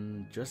you've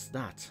done just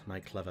that,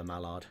 my clever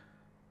mallard.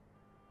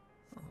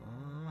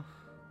 Aww.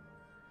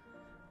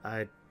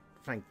 I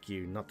thank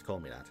you not to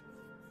call me that.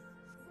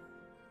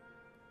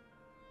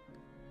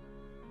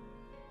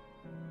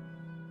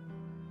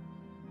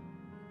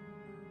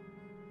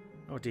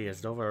 Oh dear, is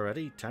it over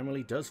already? Time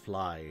really does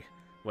fly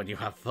when you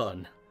have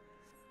fun.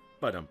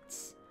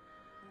 Badumts.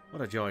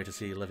 What a joy to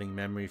see a living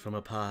memory from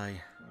a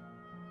pie.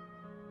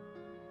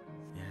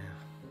 Yeah.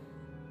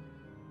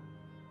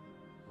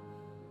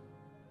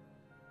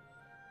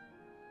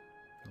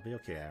 It'll be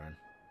okay, Aaron.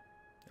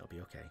 It'll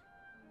be okay.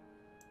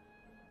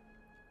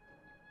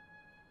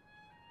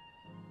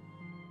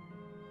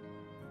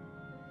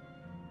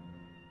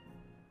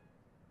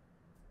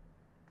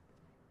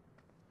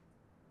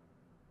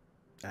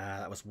 Ah,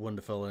 that was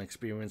wonderful, an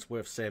experience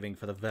worth saving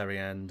for the very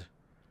end.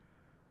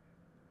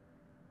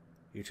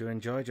 You two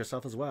enjoyed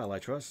yourself as well, I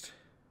trust.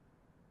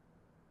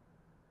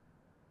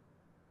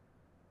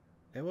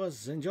 It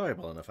was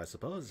enjoyable enough, I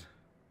suppose.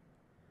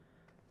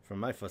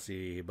 From my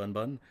fussy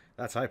bun-bun,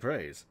 that's high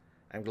praise.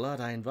 I'm glad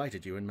I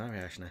invited you in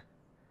Mariashna.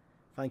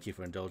 Thank you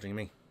for indulging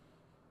me.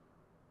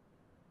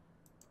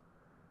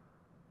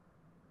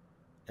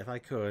 If I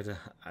could,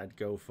 I'd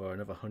go for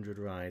another 100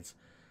 rides,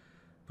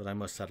 but I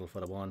must settle for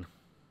the one.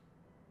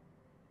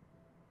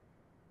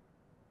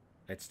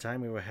 It's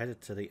time we were headed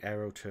to the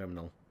Aero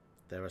Terminal.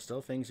 There are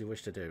still things you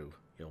wish to do.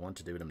 You'll want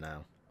to do them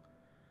now.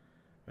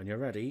 When you're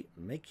ready,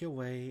 make your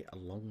way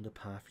along the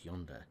path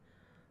yonder.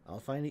 I'll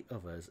find the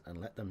others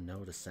and let them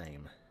know the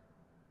same.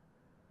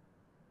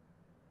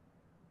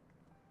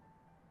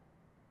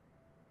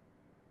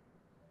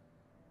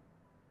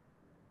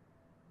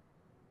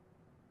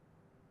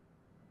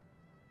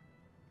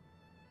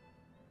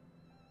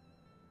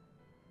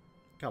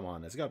 Come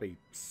on, there's got to be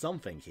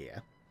something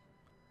here.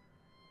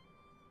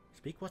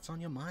 Speak what's on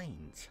your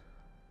mind.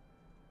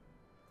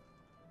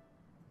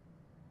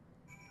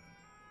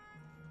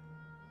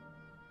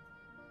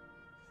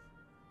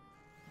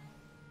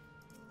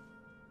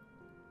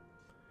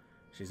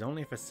 She's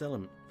only a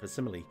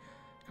facsimile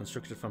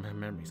constructed from her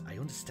memories. I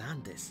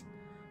understand this.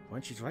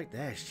 When she's right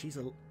there, she's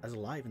as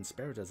alive in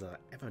spirit as I've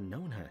ever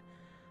known her.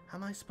 How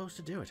am I supposed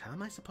to do it? How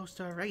am I supposed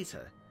to erase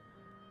her?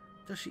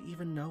 Does she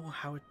even know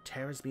how it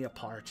tears me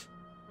apart?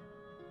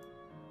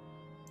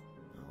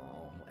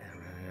 Oh,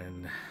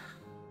 Eren.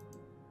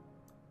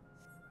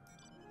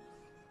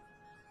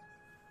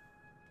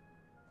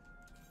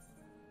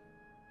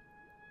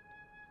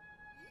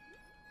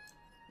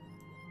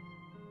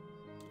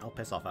 I'll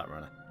piss off that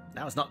runner.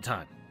 Now it's not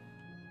time.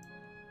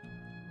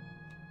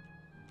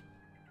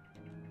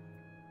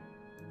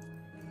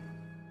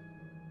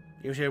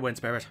 Use your wind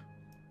spirit.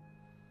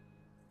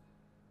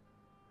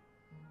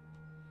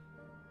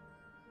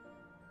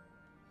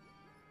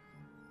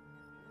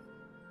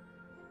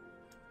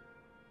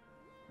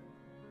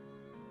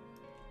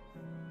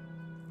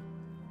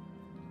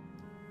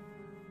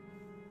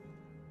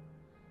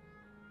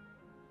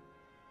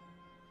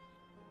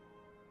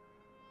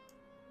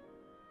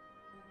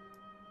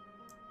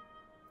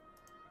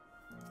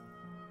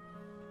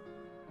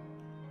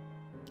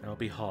 It'll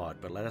be hard,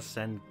 but let us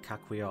send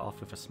Kakuya off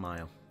with a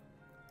smile.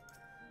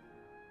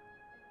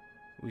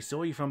 We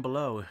saw you from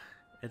below.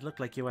 It looked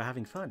like you were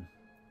having fun.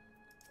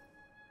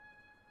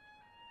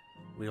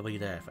 We'll be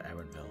there for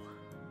Erenville.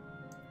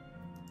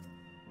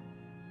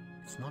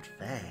 It's not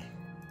fair.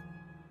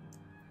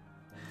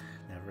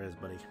 Never is,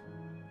 buddy.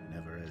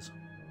 Never is.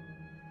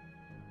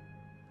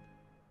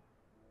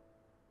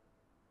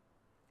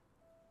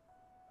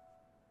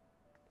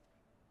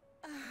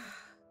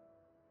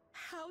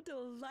 How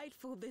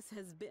delightful this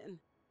has been.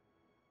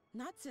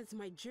 Not since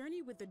my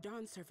journey with the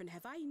Dawn Servant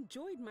have I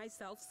enjoyed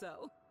myself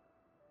so.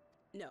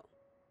 No,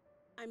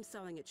 I'm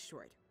selling it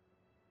short.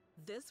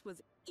 This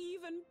was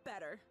even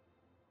better.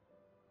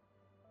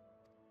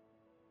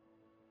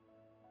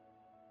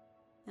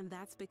 And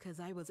that's because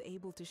I was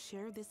able to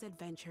share this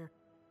adventure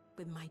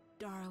with my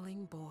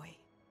darling boy.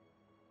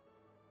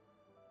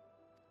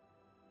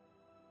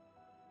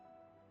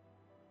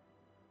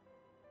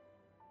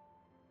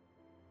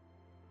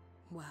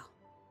 Well,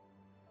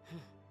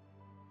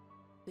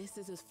 this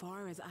is as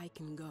far as I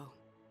can go.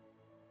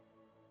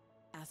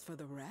 As for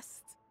the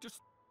rest... Just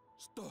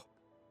stop.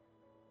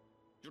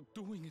 You're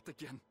doing it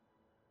again.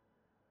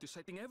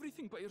 Deciding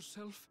everything by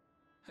yourself,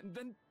 and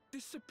then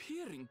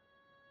disappearing.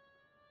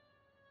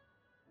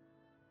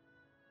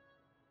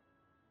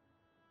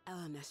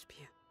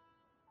 Eleneshpia,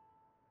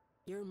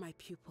 you're my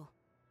pupil,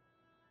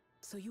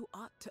 so you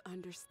ought to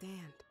understand.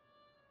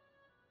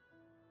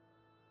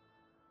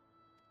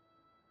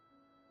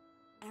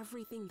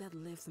 Everything that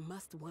lives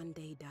must one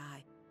day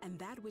die, and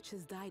that which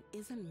has died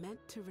isn't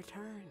meant to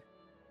return.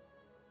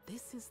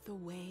 This is the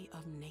way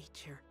of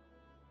nature.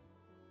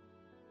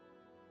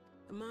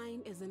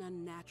 Mine is an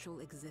unnatural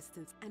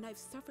existence, and I've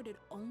suffered it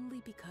only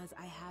because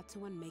I had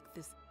to unmake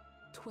this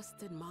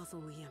twisted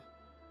mausoleum.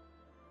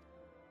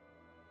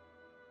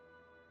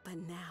 But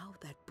now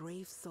that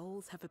brave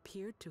souls have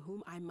appeared to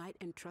whom I might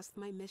entrust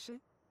my mission,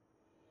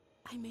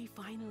 I may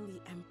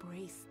finally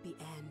embrace the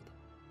end.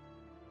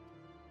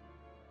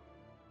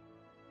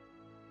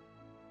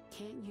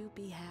 Can't you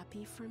be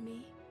happy for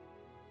me?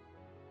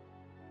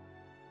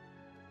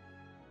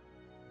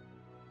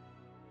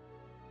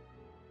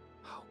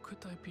 How could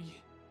I be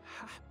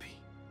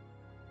happy?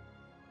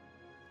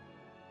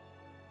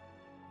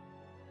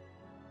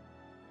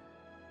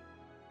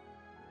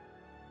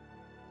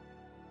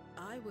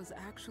 I was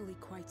actually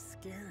quite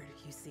scared,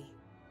 you see.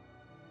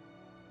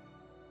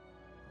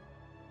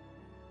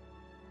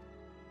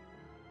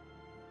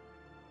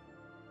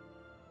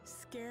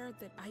 Scared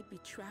that I'd be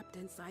trapped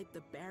inside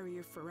the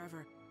barrier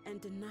forever and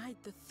denied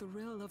the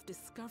thrill of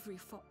discovery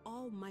for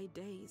all my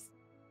days.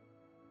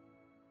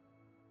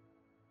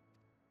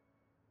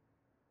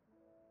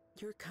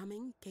 Your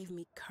coming gave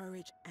me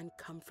courage and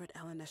comfort,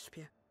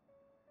 Eleneshpia.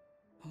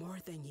 More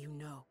than you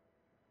know.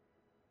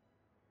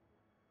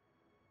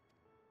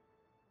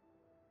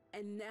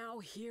 And now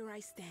here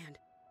I stand,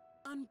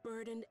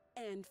 unburdened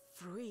and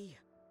free.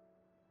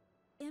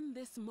 In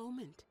this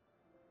moment,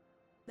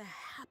 the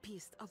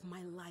happiest of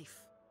my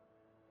life.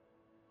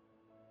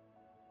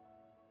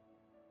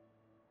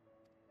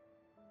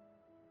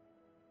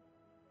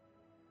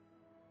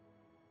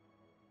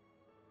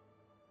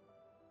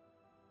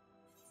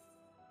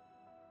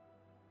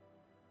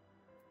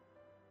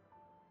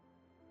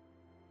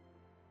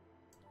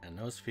 And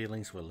those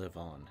feelings will live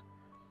on.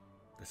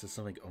 This is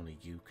something only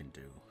you can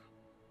do.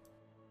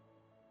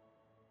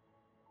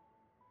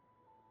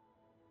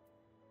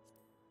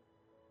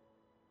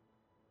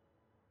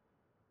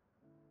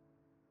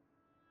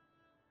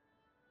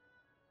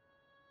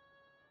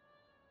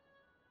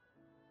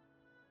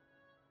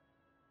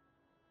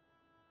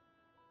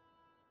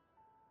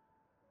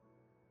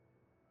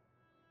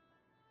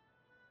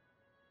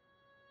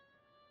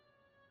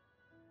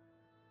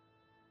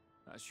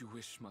 As you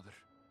wish, Mother.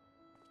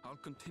 I'll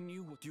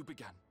continue what you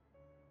began.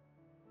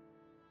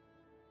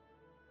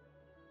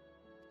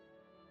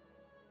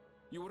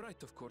 You were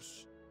right, of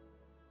course.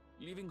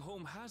 Leaving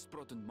home has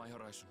broadened my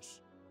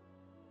horizons.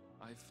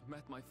 I've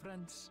met my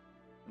friends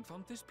and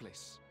found this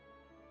place.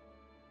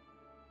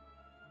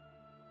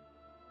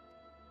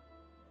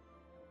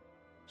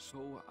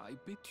 So I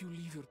bid you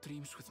leave your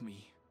dreams with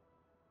me.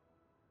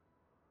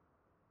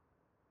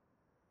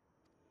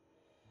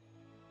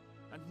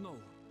 And no,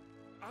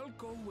 I'll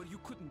go where you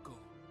couldn't go,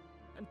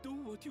 and do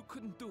what you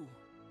couldn't do.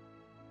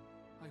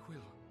 I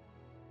will.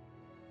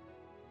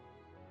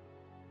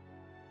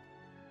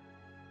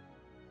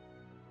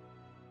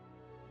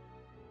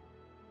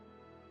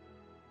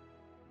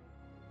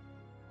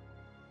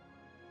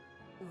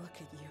 Look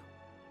at you.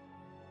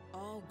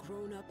 All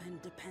grown up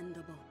and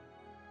dependable.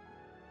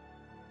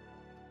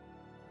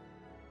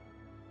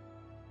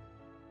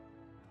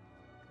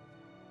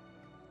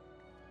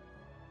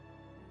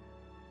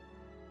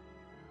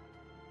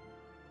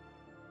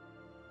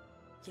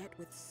 Yet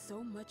with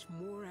so much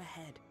more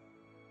ahead.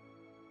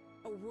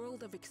 A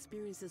world of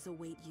experiences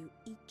await you,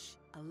 each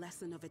a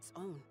lesson of its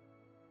own.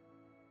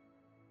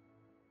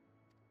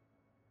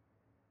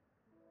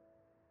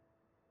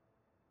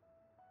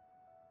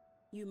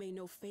 You may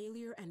know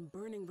failure and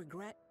burning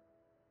regret,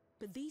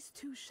 but these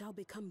too shall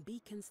become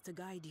beacons to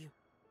guide you.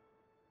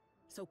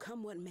 So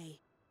come what may,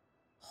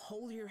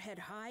 hold your head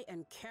high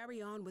and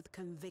carry on with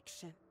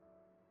conviction.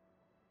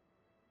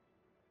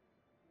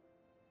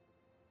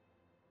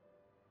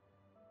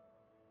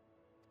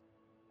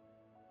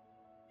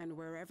 And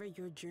wherever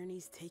your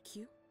journeys take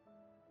you,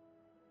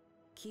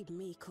 keep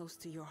me close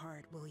to your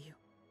heart, will you?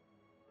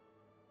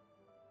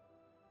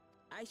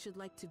 I should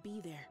like to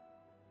be there,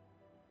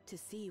 to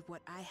see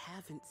what I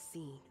haven't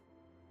seen.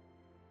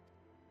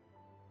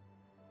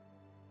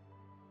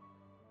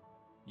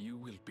 You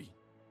will be,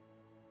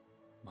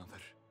 Mother.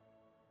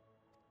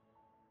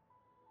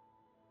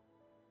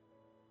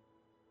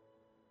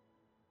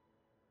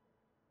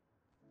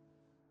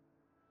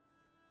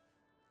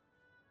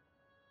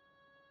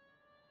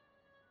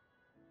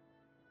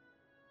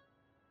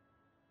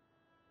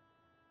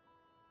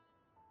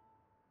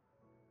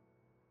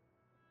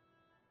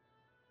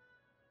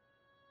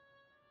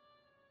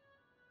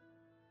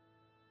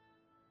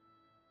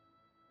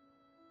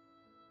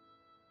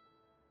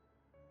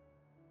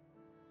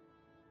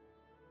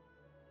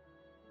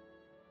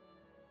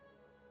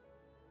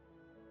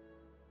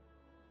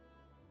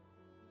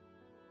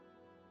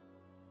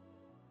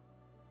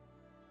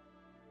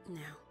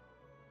 Now,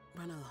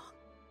 run along.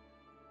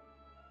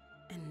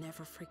 And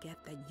never forget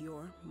that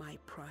you're my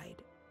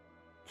pride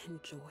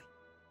and joy.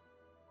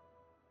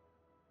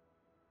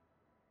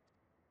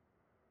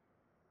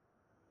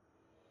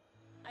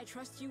 I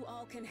trust you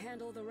all can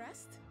handle the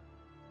rest.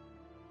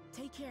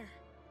 Take care,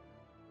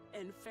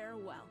 and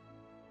farewell.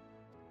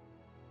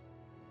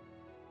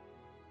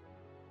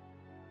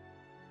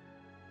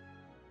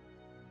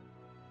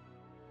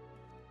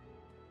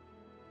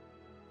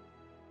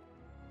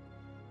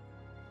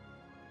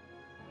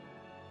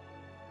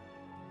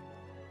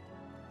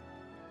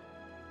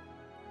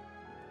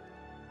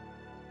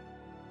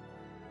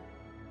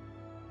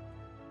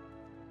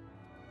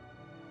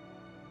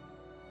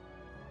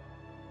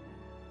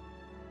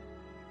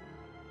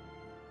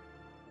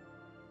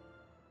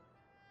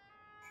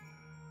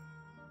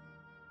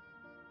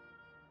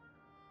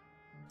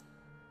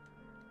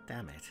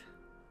 Damn it.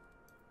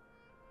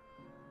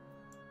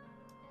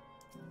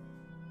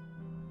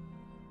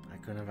 I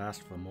couldn't have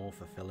asked for more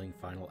fulfilling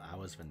final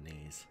hours than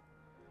these.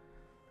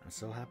 I'm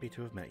so happy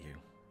to have met you.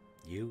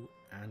 You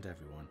and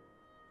everyone.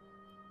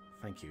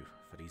 Thank you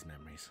for these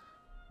memories.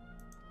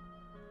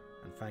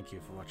 And thank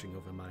you for watching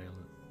over my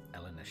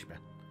Elenishba.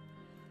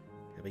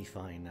 You'll be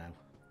fine now.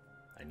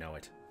 I know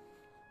it.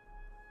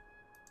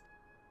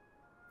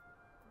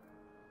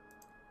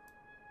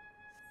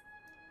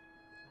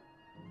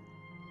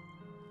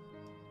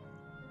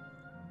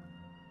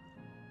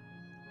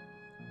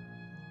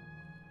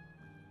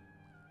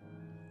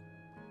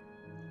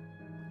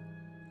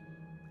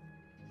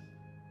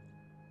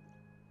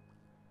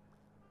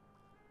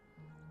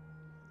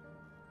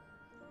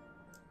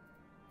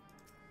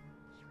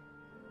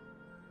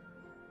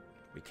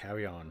 We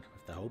carry on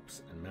with the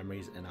hopes and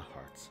memories in our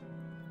hearts.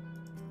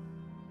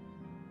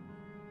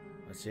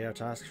 Let's see our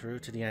task through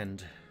to the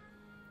end.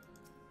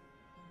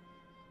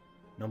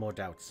 No more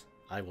doubts.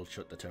 I will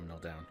shut the terminal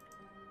down.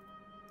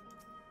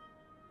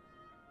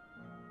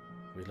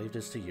 We leave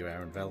this to you,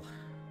 Arenville.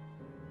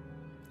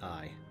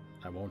 I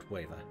won't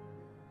waver.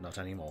 Not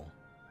anymore.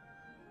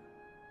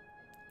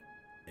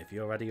 If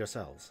you're ready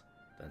yourselves,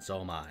 then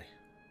so am I.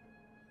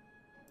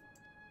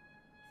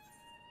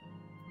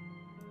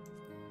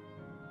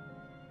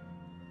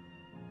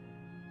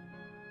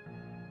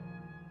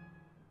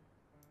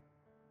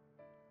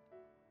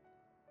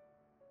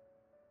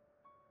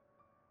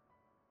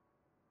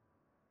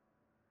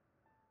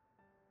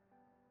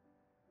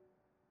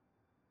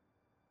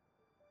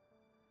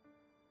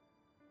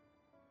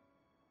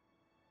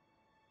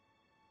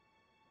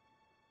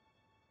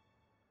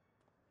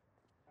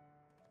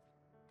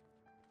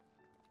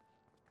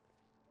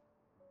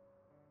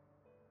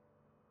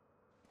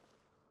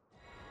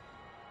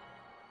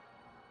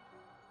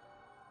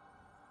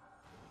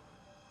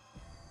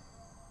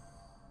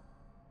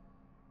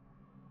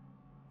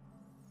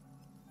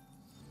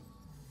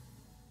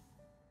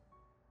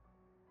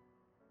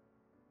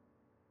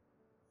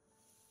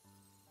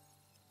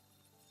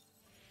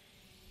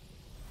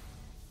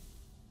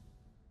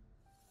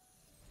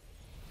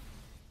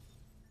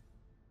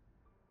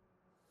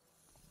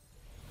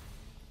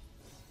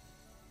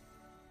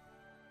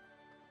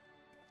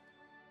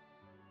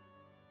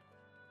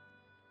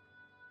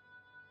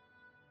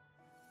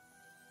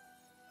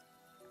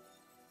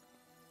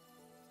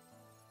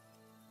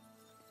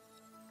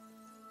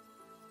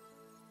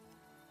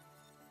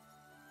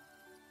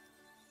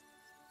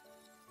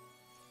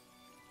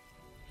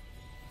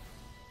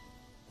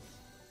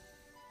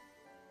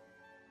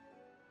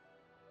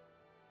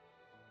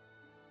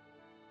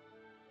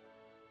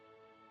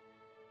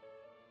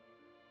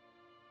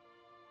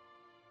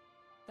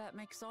 That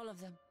makes all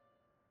of them.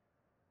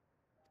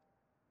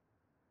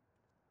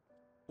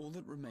 All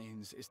that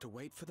remains is to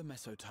wait for the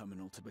Meso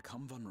Terminal to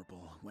become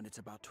vulnerable when it's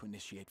about to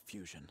initiate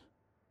fusion.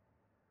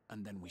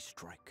 And then we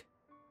strike.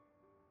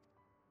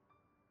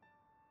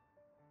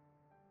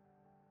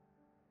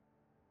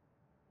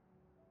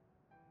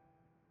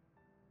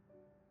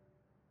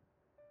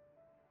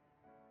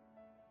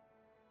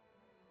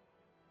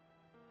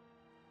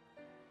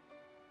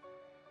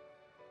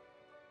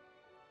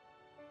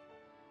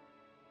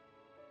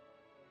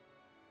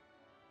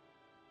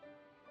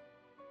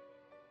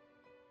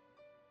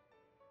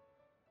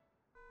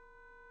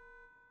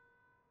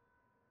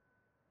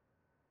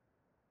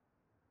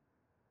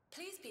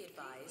 Please be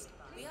advised,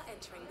 we are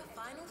entering the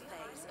final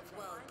phase of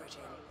world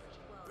bridging.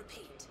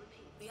 Repeat,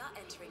 we are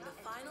entering the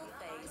final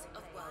phase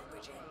of world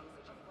bridging.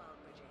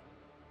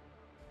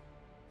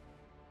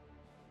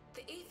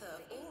 The ether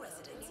of all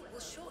residents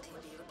will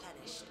shortly be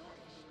replenished.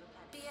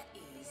 Be at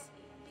ease.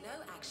 No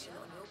action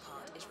on your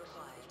part is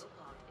required.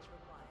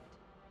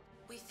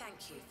 We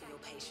thank you for your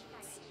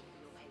patience.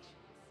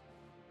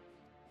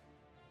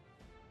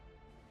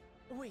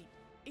 Wait,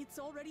 it's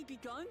already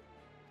begun?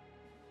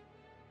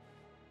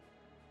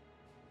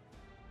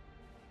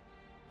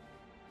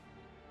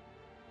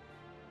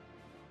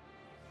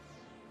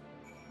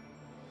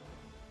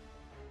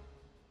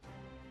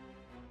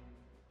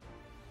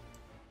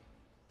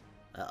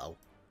 Uh-oh.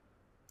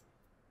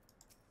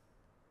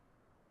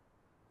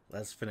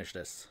 Let's finish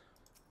this.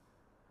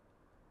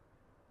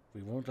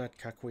 We won't let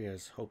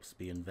Kakuya's hopes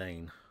be in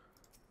vain.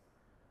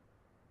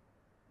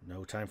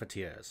 No time for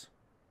tears.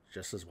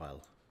 Just as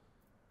well.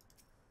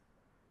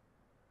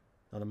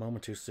 Not a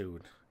moment too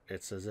soon.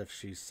 It's as if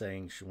she's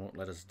saying she won't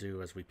let us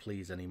do as we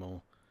please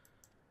anymore.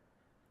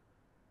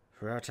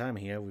 For our time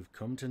here, we've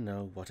come to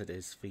know what it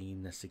is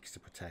Fiend seeks to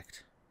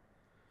protect.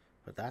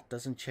 But that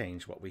doesn't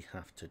change what we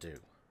have to do.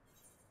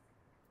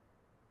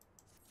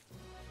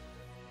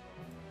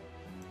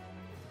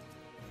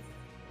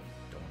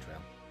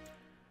 Dawntrail.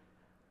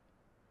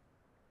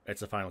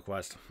 It's the final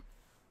quest.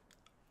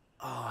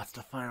 Oh, it's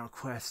the final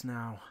quest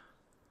now.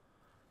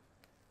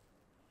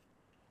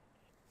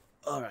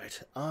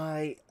 Alright,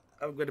 I'm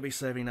going to be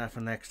saving that for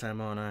next time,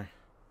 aren't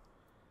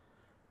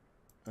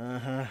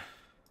I?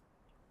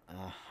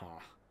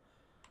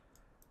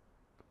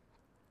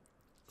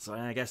 So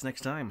I guess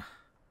next time,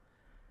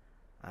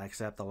 I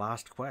accept the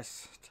last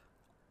quest,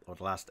 or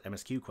the last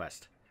MSQ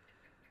quest,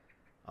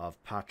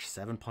 of patch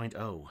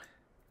 7.0,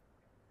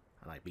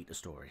 and I beat the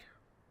story.